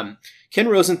 Ken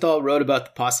Rosenthal wrote about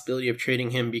the possibility of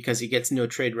trading him because he gets no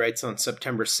trade rights on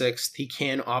September 6th. He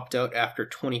can opt out after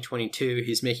 2022.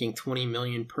 He's making $20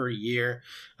 million per year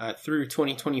through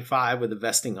 2025 with a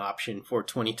vesting option for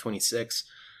 2026.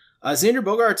 Xander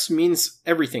Bogaerts means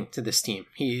everything to this team.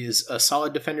 He is a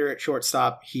solid defender at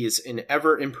shortstop. He is an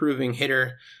ever-improving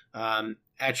hitter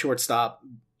at shortstop.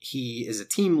 He is a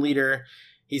team leader.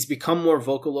 He's become more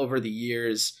vocal over the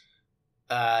years.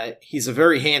 He's a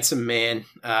very handsome man,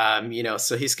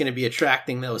 so he's going to be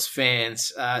attracting those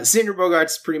fans. Xander Bogaerts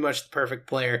is pretty much the perfect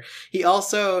player. He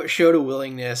also showed a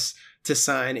willingness to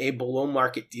sign a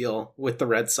below-market deal with the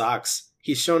Red Sox.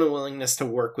 He's shown a willingness to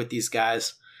work with these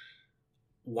guys.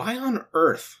 Why on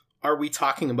earth are we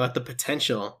talking about the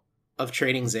potential of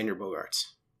trading Xander Bogaerts?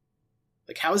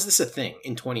 Like, how is this a thing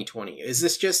in 2020? Is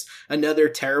this just another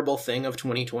terrible thing of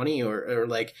 2020? Or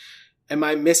like, am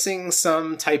I missing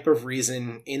some type of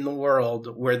reason in the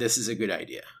world where this is a good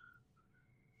idea?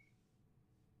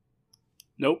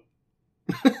 Nope.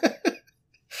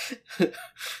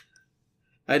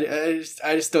 I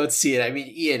just don't see it. I mean,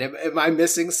 Ian, am I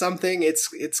missing something?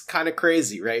 It's kind of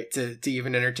crazy, right? To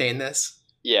even entertain this.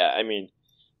 Yeah, I mean,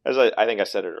 as I think I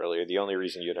said it earlier, the only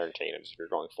reason you'd entertain him is if you're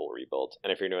going full rebuild.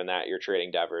 And if you're doing that, you're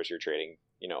trading Devers, you're trading,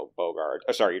 Bogaerts.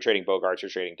 Oh, sorry, you're trading Bogaerts, you're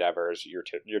trading Devers, you're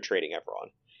trading everyone,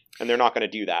 and they're not going to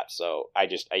do that. So I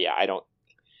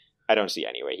don't see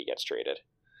any way he gets traded.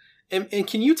 And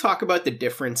can you talk about the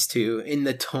difference too in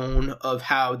the tone of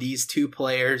how these two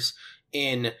players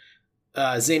in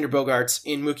Xander Bogaerts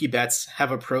and Mookie Betts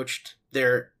have approached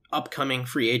their upcoming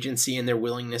free agency and their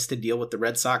willingness to deal with the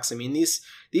Red Sox? I mean, these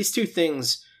two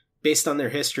things, based on their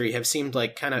history, have seemed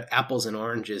like kind of apples and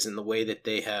oranges in the way that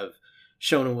they have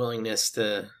shown a willingness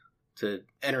to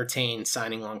entertain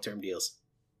signing long-term deals.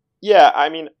 Yeah, I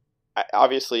mean,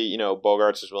 obviously,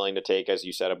 Bogaerts is willing to take, as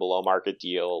you said, a below-market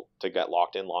deal to get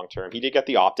locked in long-term. He did get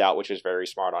the opt-out, which was very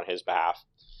smart on his behalf.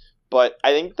 But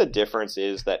I think the difference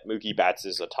is that Mookie Betts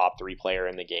is a top 3 player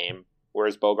in the game,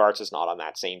 whereas Bogaerts is not on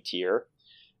that same tier.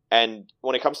 And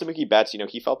when it comes to Mookie Betts,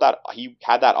 he felt that he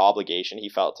had that obligation, he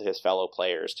felt, to his fellow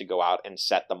players to go out and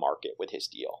set the market with his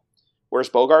deal. Whereas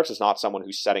Bogaerts is not someone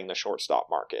who's setting the shortstop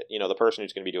market. The person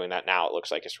who's going to be doing that now, it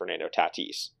looks like, is Fernando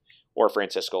Tatis or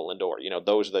Francisco Lindor.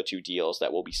 Those are the two deals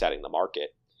that will be setting the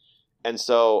market. And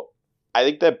so I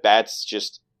think that Betts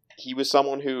he was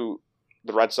someone who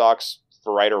the Red Sox,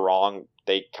 for right or wrong,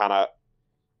 they kind of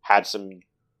had some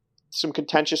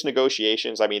contentious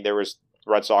negotiations. I mean, there was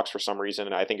Red Sox, for some reason,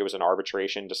 and I think it was an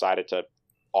arbitration, decided to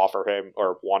offer him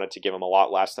or wanted to give him a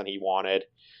lot less than he wanted.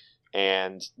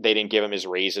 And they didn't give him his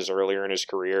raises earlier in his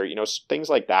career. Things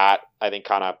like that, I think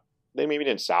they maybe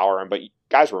didn't sour him, but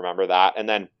guys remember that. And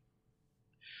then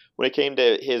when it came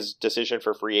to his decision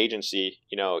for free agency,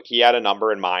 he had a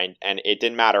number in mind, and it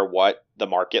didn't matter what the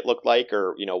market looked like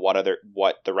or,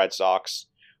 what the Red Sox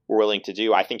were willing to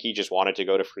do. I think he just wanted to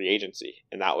go to free agency,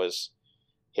 and that was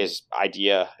his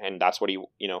idea, and that's what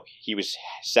he was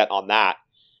set on that.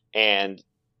 And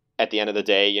at the end of the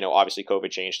day, obviously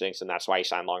COVID changed things, and that's why he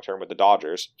signed long-term with the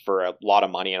Dodgers for a lot of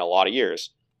money and a lot of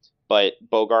years. But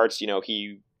Bogaerts,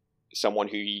 he someone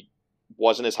who he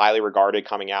wasn't as highly regarded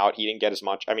coming out. He didn't get as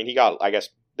much. I mean,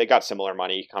 they got similar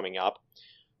money coming up,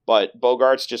 but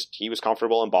Bogaerts he was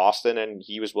comfortable in Boston and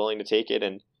he was willing to take it.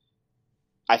 And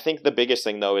I think the biggest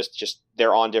thing though is just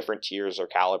they're on different tiers or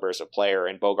calibers of player,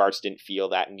 and Bogaerts didn't feel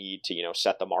that need to,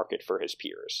 set the market for his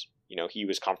peers. He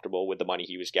was comfortable with the money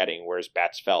he was getting, whereas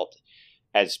Betts felt,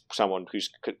 as someone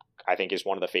I think is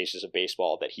one of the faces of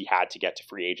baseball, that he had to get to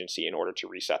free agency in order to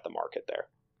reset the market there.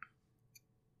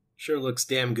 Sure looks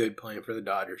damn good playing for the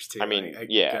Dodgers too. I mean,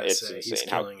 it's insane. He's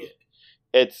killing it.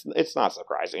 It's not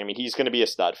surprising. I mean, he's going to be a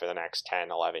stud for the next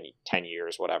 10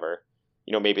 years, whatever.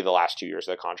 Maybe the last 2 years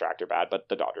of the contract are bad, but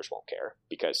the Dodgers won't care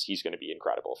because he's going to be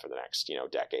incredible for the next,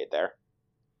 decade there.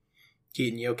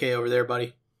 Keaton, you okay over there,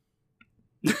 buddy?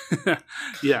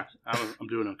 Yeah, I'm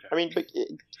doing okay. I mean, but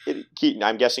Keaton,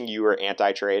 I'm guessing you were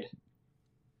anti-trade?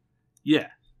 Yeah.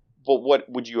 Well, what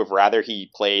would you have rather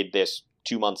he played this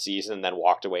 2-month season and then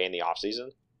walked away in the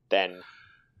offseason?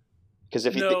 Because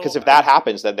if that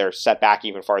happens, then they're set back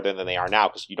even farther than they are now,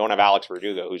 because you don't have Alex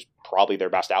Verdugo, who's probably their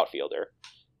best outfielder,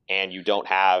 and you don't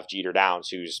have Jeter Downs,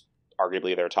 who's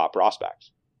arguably their top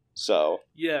prospect. So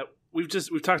yeah, we've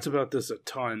talked about this a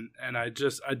ton, and I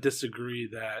disagree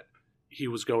that he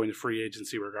was going to free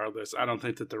agency regardless. I don't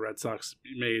think that the Red Sox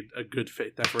made a good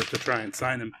faith effort to try and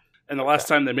sign him. And the last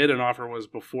time they made an offer was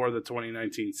before the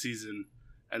 2019 season,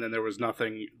 and then there was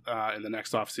nothing in the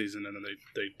next offseason, and then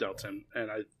they dealt him.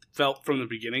 And I felt from the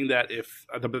beginning that if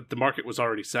the market was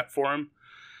already set for him,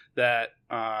 that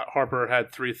Harper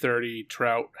had 330,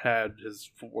 Trout had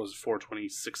his was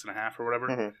 426.5 or whatever,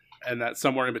 mm-hmm. and that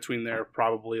somewhere in between there,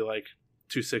 probably like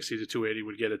 260 to 280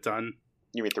 would get it done.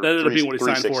 You mean that ended up being what he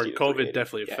signed for, and COVID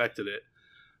definitely affected it.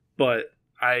 But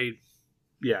I'm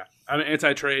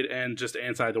anti-trade and just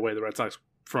anti the way the Red Sox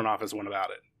front office went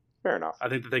about it. Fair enough. I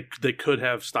think that they could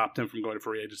have stopped him from going to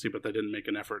free agency, but they didn't make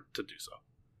an effort to do so.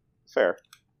 Fair.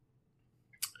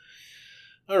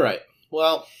 All right.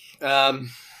 Well,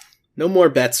 no more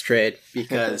Betts trade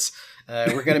because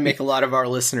we're going to make a lot of our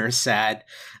listeners sad.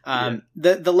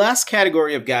 The last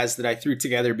category of guys that I threw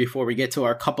together before we get to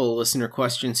our couple of listener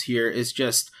questions here is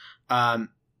just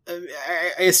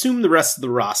I assume the rest of the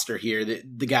roster here,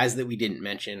 the guys that we didn't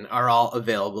mention, are all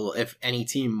available if any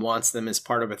team wants them as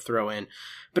part of a throw-in.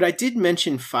 But I did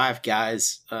mention 5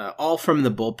 guys, all from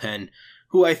the bullpen,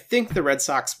 who I think the Red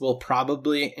Sox will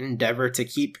probably endeavor to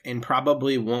keep and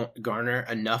probably won't garner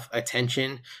enough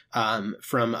attention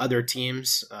from other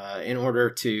teams in order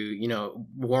to,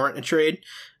 warrant a trade.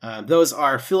 Those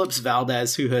are Phillips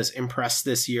Valdez, who has impressed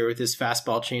this year with his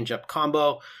fastball changeup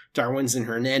combo, Darwinzon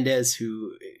Hernandez,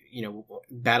 who,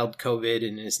 battled COVID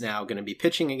and is now going to be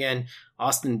pitching again,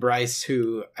 Austin Bryce,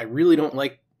 who I really don't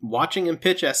like watching him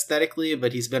pitch aesthetically,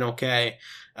 but he's been okay.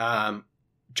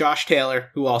 Josh Taylor,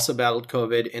 who also battled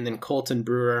COVID, and then Colton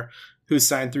Brewer, who's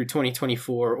signed through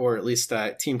 2024, or at least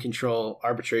team control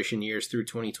arbitration years through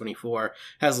 2024,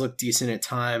 has looked decent at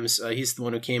times. He's the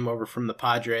one who came over from the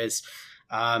Padres.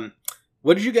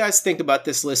 What did you guys think about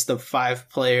this list of 5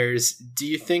 players? Do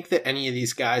you think that any of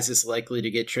these guys is likely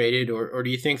to get traded, or do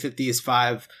you think that these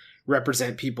 5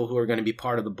 represent people who are going to be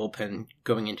part of the bullpen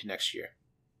going into next year?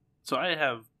 So I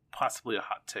have possibly a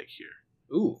hot take here.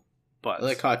 Ooh, but I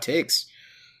like hot takes.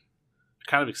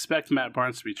 Kind of expect Matt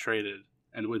Barnes to be traded,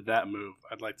 and with that move,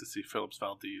 I'd like to see Phillips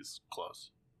Valdez close.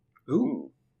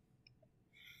 Ooh.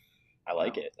 I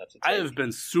like it. That's I have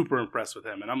been super impressed with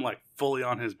him, and I'm like fully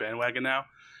on his bandwagon now.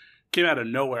 Came out of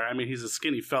nowhere. I mean, he's a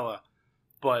skinny fella,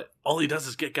 but all he does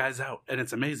is get guys out, and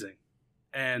it's amazing.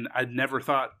 And I'd never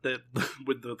thought that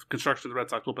with the construction of the Red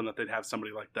Sox bullpen that they'd have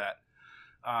somebody like that.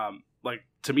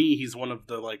 To me, he's one of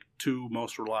the 2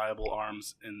 most reliable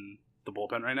arms in the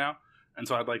bullpen right now. And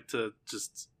so I'd like to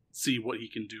just see what he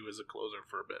can do as a closer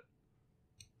for a bit.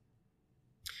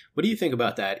 What do you think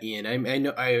about that, Ian?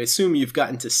 I assume you've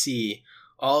gotten to see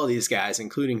all of these guys,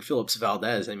 including Phillips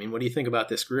Valdez. I mean, what do you think about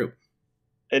this group?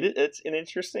 It's an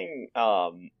interesting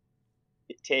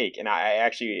take, and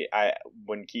I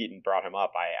when Keaton brought him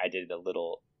up, I did a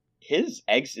little. His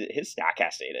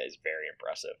Statcast data is very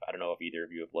impressive. I don't know if either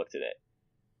of you have looked at it,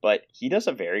 but he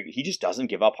just doesn't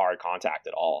give up hard contact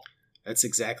at all. That's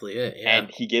exactly it. Yeah.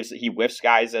 And he whiffs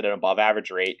guys at an above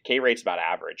average rate. K rate's about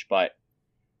average, but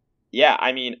yeah,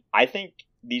 I mean, I think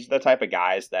these are the type of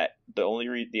guys that the only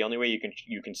way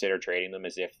you consider trading them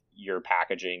is if you're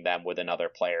packaging them with another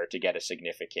player to get a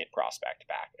significant prospect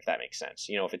back, if that makes sense.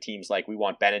 If a team's like, we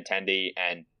want Benintendi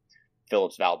and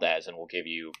Phillips Valdez, and we'll give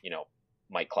you,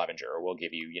 Mike Clevenger, or we'll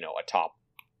give you,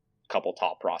 a couple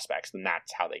top prospects, then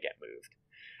that's how they get moved.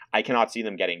 I cannot see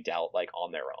them getting dealt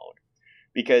on their own,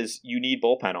 because you need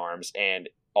bullpen arms, and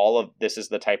all of this is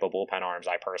the type of bullpen arms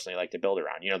I personally like to build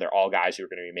around. They're all guys who are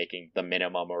going to be making the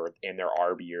minimum or in their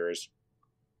ARB years.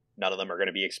 None of them are going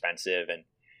to be expensive, and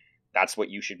that's what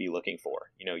you should be looking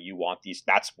for. You want these.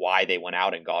 That's why they went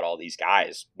out and got all these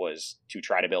guys, was to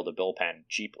try to build a bullpen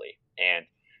cheaply. And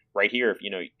right here,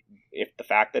 if the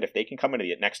fact that if they can come into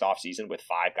the next offseason with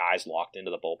 5 guys locked into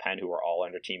the bullpen who are all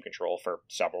under team control for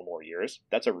several more years,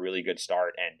 that's a really good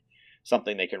start and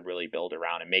something they can really build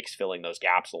around. It makes filling those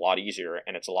gaps a lot easier,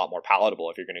 and it's a lot more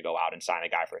palatable if you're going to go out and sign a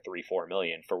guy for $3-4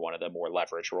 million for one of the more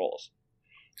leveraged roles.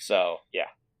 So, yeah.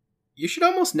 You should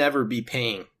almost never be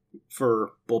paying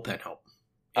for bullpen help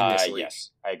in this league.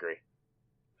 Yes, I agree.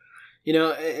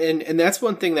 And that's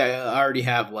one thing that I already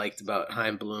have liked about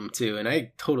Chaim Bloom, too, and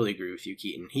I totally agree with you,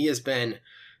 Keaton. He has been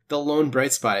the lone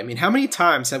bright spot. I mean, how many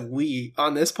times have we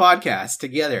on this podcast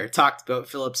together talked about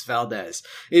Phillips Valdez?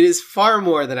 It is far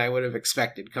more than I would have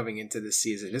expected coming into this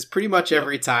season. It's pretty much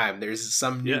every time there's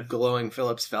some new glowing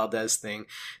Phillips Valdez thing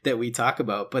that we talk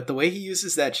about. But the way he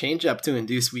uses that changeup to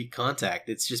induce weak contact,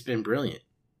 it's just been brilliant.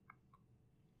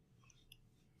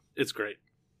 It's great.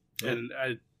 Yeah. And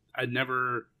I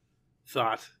never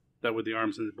thought that with the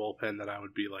arms in the bullpen that I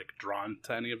would be drawn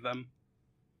to any of them.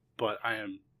 But I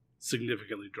am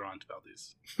significantly drawn to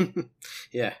Valdez.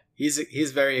 Yeah,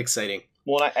 he's very exciting.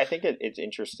 Well, I think it's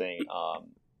interesting.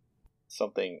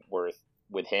 Something worth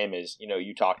with him is,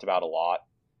 you talked about a lot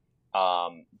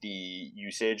the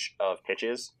usage of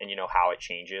pitches and how it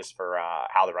changes for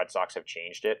how the Red Sox have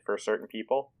changed it for certain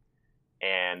people.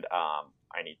 And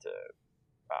I need to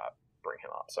bring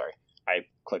him up. Sorry, I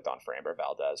clicked on Framber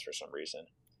Valdez for some reason.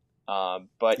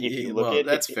 But if you look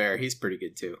that's fair. He's pretty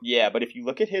good too. Yeah, but if you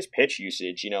look at his pitch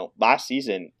usage, last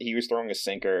season he was throwing a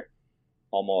sinker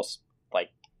almost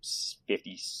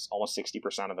 50, almost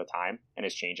 60% of the time, and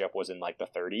his changeup was in the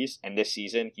 30s. And this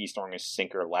season he's throwing a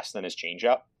sinker less than his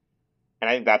changeup. And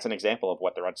I think that's an example of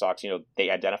what the Red Sox, they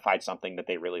identified something that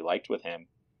they really liked with him,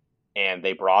 and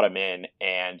they brought him in,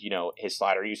 and his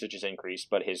slider usage has increased,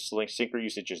 but his sinker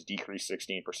usage has decreased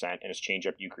 16%, and his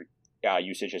changeup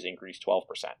usage has increased 12%.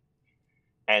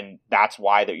 And that's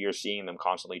why that you're seeing them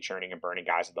constantly churning and burning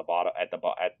guys at the bottom, at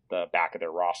the back of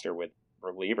their roster with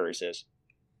relievers is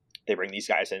they bring these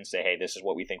guys in and say, hey, this is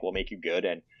what we think will make you good.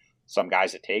 And some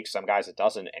guys it takes, some guys it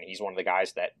doesn't. And he's one of the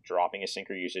guys that dropping his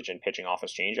sinker usage and pitching off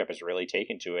his changeup has really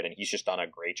taken to it. And he's just done a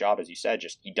great job, as you said.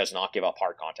 Just he does not give up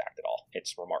hard contact at all.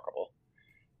 It's remarkable.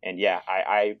 And yeah,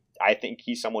 I think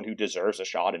he's someone who deserves a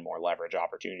shot in more leverage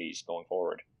opportunities going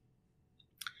forward.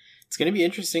 It's going to be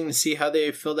interesting to see how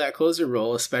they fill that closer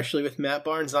role, especially with Matt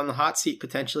Barnes on the hot seat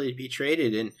potentially to be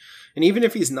traded. And even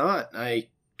if he's not, I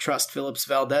trust Phillips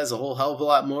Valdez a whole hell of a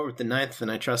lot more with the ninth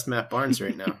than I trust Matt Barnes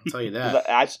right now. I'll tell you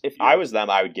that. If I was them,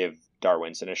 I would give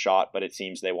Darwinson a shot, but it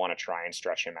seems they want to try and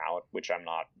stretch him out, which I'm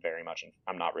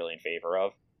not really in favor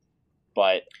of.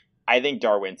 But I think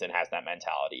Darwinson has that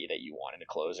mentality that you want in a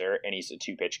closer, and he's a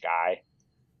 2-pitch guy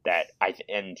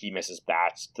and he misses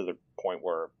bats to the point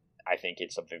where I think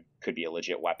it's something could be a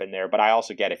legit weapon there. But I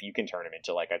also get if you can turn him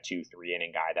into like a 2-3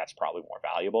 inning guy, that's probably more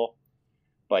valuable.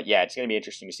 But yeah, it's going to be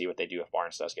interesting to see what they do if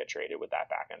Barnes does get traded with that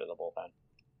back end of the bullpen.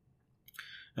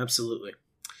 Absolutely.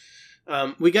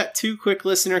 We got 2 quick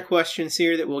listener questions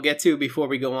here that we'll get to before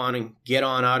we go on and get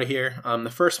on out of here. The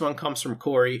first one comes from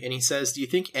Corey, and he says, do you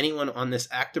think anyone on this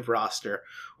active roster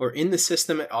or in the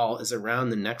system at all is around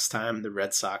the next time the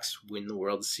Red Sox win the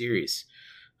World Series?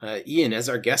 Ian, as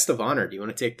our guest of honor, do you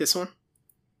want to take this one?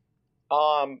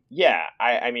 Yeah,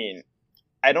 I mean,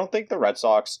 I don't think the Red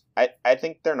Sox, I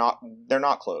think they're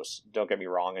not close. Don't get me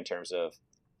wrong in terms of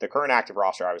the current active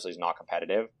roster obviously is not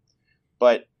competitive,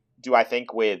 but do I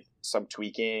think with some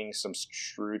tweaking, some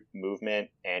shrewd movement,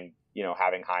 and,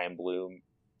 having Chaim Bloom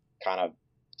kind of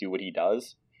do what he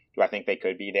does, do I think they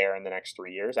could be there in the next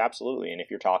 3 years? Absolutely. And if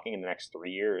you're talking in the next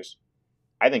 3 years,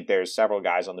 I think there's several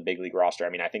guys on the big league roster. I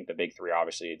mean, I think the big 3,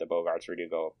 obviously, the Bogarts,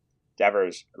 Verdugo,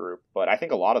 Devers group, but I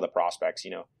think a lot of the prospects,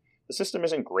 the system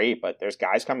isn't great, but there's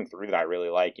guys coming through that I really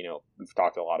like. We've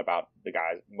talked a lot about the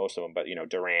guys, most of them, but,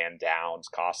 Duran, Downs,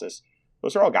 Casas,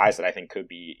 those are all guys that I think could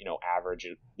be, average,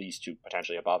 at least to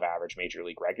potentially above average major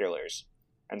league regulars.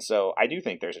 And so I do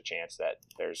think there's a chance that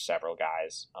there's several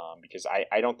guys because I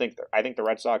think the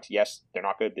Red Sox, yes, they're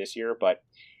not good this year, but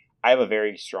I have a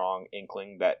very strong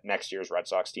inkling that next year's Red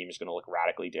Sox team is going to look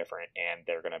radically different and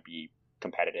they're going to be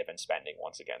competitive in spending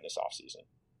once again this offseason.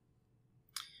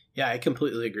 Yeah, I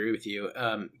completely agree with you.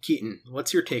 Keaton,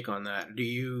 what's your take on that? Do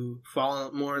you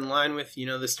fall more in line with,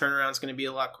 this turnaround is going to be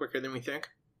a lot quicker than we think?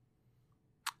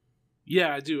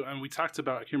 Yeah, I do. And we talked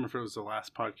about, I can't remember if it was the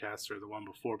last podcast or the one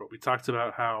before, but we talked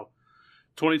about how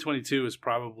 2022 is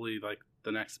probably like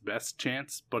the next best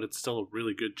chance, but it's still a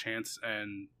really good chance.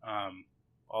 And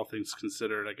all things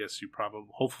considered, I guess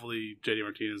hopefully JD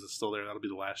Martinez is still there. That'll be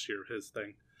the last year of his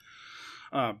thing.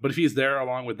 But if he's there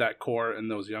along with that core and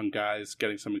those young guys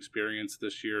getting some experience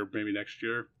this year, maybe next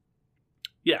year,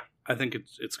 yeah, I think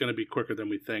it's going to be quicker than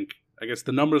we think. I guess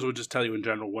the numbers would just tell you in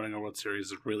general winning a World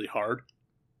Series is really hard.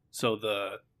 So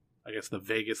the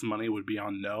Vegas money would be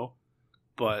on no.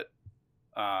 But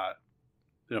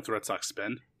if the Red Sox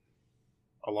spend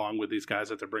along with these guys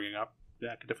that they're bringing up,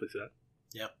 yeah, I could definitely see that.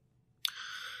 Yeah.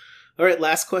 All right,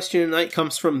 last question tonight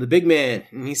comes from the big man,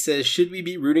 and he says, should we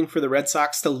be rooting for the Red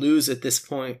Sox to lose at this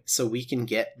point so we can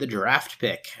get the draft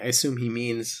pick? I assume he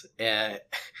means a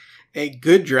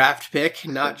good draft pick,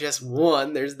 not just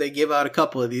one. They give out a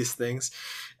couple of these things.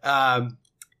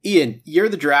 Ian, you're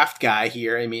the draft guy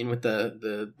here. I mean, with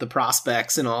the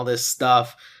prospects and all this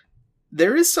stuff,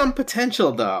 there is some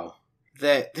potential, though,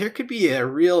 that there could be a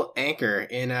real anchor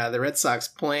in the Red Sox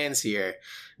plans here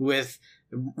with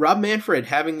Rob Manfred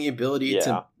having the ability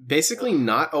to basically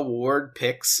not award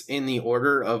picks in the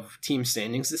order of team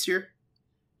standings this year.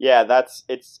 Yeah,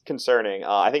 it's concerning.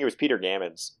 I think it was Peter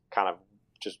Gammons kind of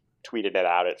just tweeted it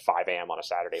out at 5 a.m. on a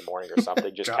Saturday morning or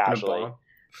something, just casually,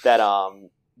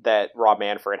 that Rob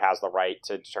Manfred has the right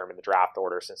to determine the draft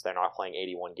order since they're not playing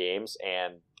 81 games,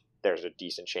 and there's a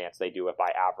decent chance they do it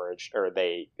by average, or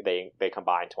they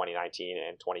combine 2019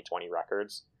 and 2020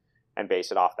 records and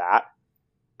base it off that.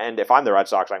 And if I'm the Red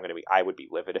Sox, I would be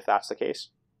livid if that's the case.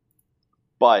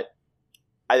 But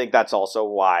I think that's also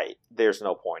why there's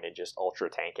no point in just ultra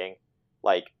tanking.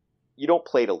 Like, you don't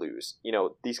play to lose.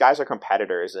 These guys are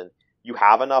competitors, and you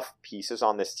have enough pieces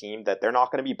on this team that they're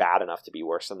not going to be bad enough to be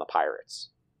worse than the Pirates.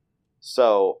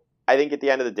 So I think at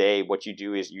the end of the day, what you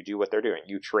do is you do what they're doing.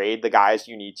 You trade the guys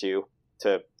you need to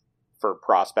for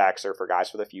prospects or for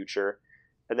guys for the future.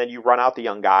 And then you run out the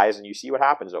young guys and you see what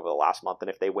happens over the last month. And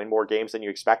if they win more games than you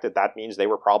expected, that means they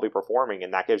were probably performing,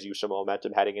 and that gives you some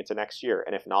momentum heading into next year.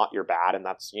 And if not, you're bad, and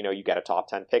that's, you get a top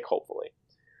 10 pick, hopefully.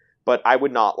 But I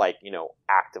would not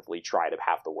actively try to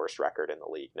have the worst record in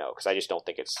the league. No, because I just don't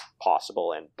think it's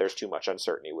possible. And there's too much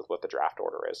uncertainty with what the draft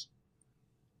order is.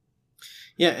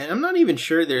 Yeah. And I'm not even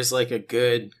sure there's a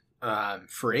good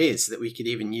phrase that we could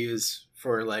even use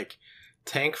for like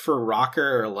tank for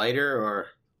rocker or lighter, or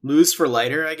lose for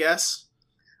lighter, I guess.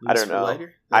 I don't know.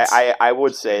 I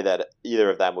would say that either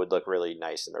of them would look really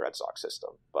nice in the Red Sox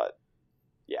system, but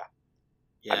yeah.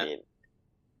 I mean,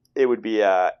 it would be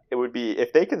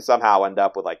if they can somehow end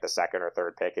up with like the second or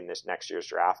third pick in this next year's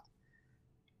draft,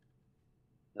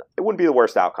 it wouldn't be the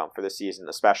worst outcome for the season,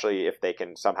 especially if they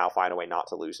can somehow find a way not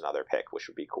to lose another pick, which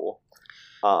would be cool.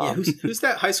 Who's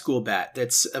that high school bat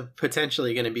that's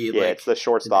potentially going to be? Yeah, it's the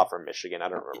shortstop from Michigan. I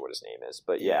don't remember what his name is,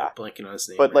 but blanking on his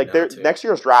name. But like next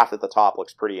year's draft at the top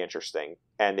looks pretty interesting,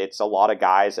 and it's a lot of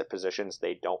guys at positions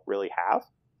they don't really have.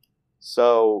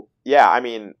 So yeah, I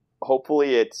mean,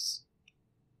 hopefully it's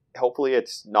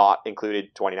not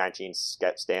included 2019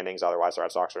 standings. Otherwise, the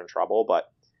Red Sox are in trouble. But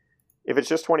if it's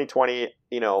just 2020,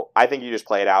 I think you just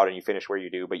play it out and you finish where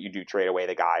you do. But you do trade away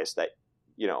the guys that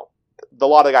a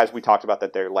lot of the guys we talked about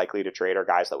that they're likely to trade are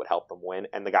guys that would help them win,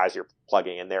 and the guys you're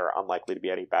plugging in there are unlikely to be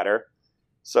any better.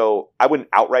 So I wouldn't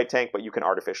outright tank, but you can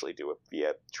artificially do it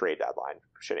via trade deadline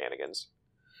shenanigans.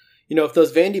 If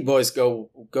those Vandy boys go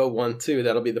 1-2,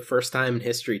 that'll be the first time in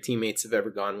history teammates have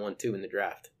ever gone 1-2 in the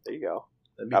draft. There you go.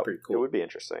 That'd be pretty cool. It would be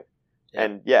interesting. Yeah.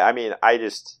 And yeah, I mean,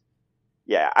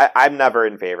 I'm never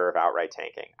in favor of outright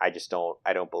tanking. I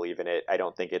don't believe in it. I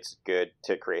don't think it's good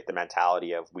to create the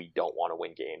mentality of we don't want to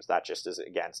win games. That just is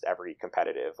against every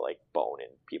competitive bone in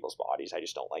people's bodies. I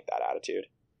just don't like that attitude.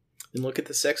 And look at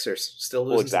the Sixers, still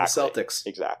losing to the Celtics.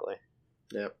 Exactly.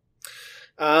 Yeah.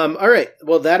 All right.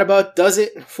 Well, that about does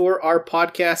it for our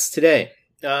podcast today.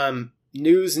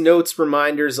 News, notes,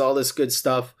 reminders, all this good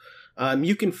stuff.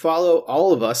 You can follow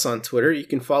all of us on Twitter. You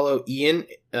can follow Ian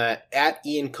at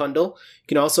Ian Cundall. You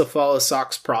can also follow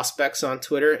Sox Prospects on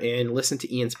Twitter and listen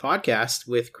to Ian's podcast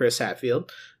with Chris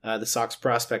Hatfield, the Sox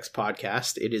Prospects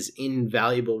podcast. It is an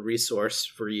invaluable resource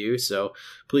for you, so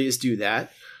please do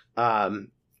that.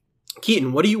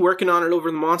 Keaton, what are you working on at Over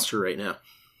the Monster right now?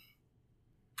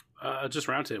 Just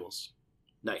roundtables.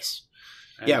 Nice.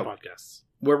 And podcasts.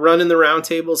 We're running the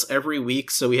roundtables every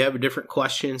week, so we have a different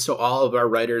question. So all of our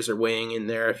writers are weighing in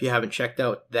there. If you haven't checked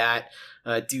out that,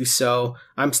 do so.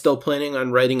 I'm still planning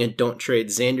on writing a Don't Trade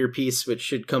Xander piece, which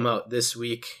should come out this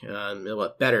week. It'll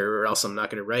look better, or else I'm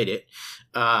not going to write it.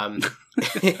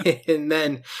 And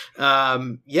then,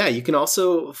 you can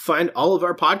also find all of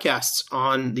our podcasts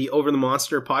on the Over the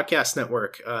Monster podcast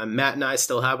network. Matt and I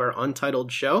still have our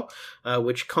Untitled show,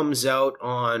 which comes out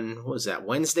on,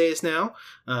 Wednesdays now.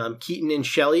 Keaton and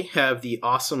Shelley have the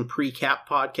awesome Pre-Cap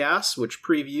podcast, which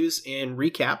previews and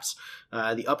recaps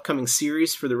the upcoming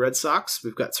series for the Red Sox.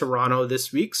 We've got Toronto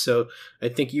this week, so I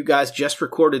think you guys just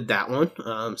recorded that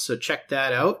one. So check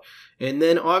that out. And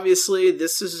then obviously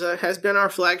this has been our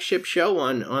flagship show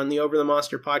on the Over the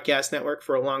Monster podcast network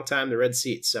for a long time, the Red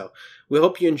Seat. So we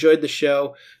hope you enjoyed the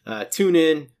show. Tune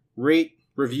in, rate,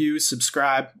 review,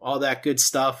 subscribe, all that good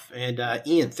stuff. And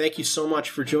Ian, thank you so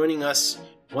much for joining us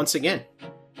once again.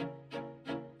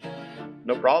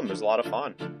 No problem. It was a lot of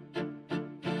fun.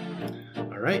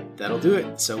 All right, that'll do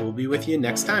it. So we'll be with you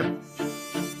next time.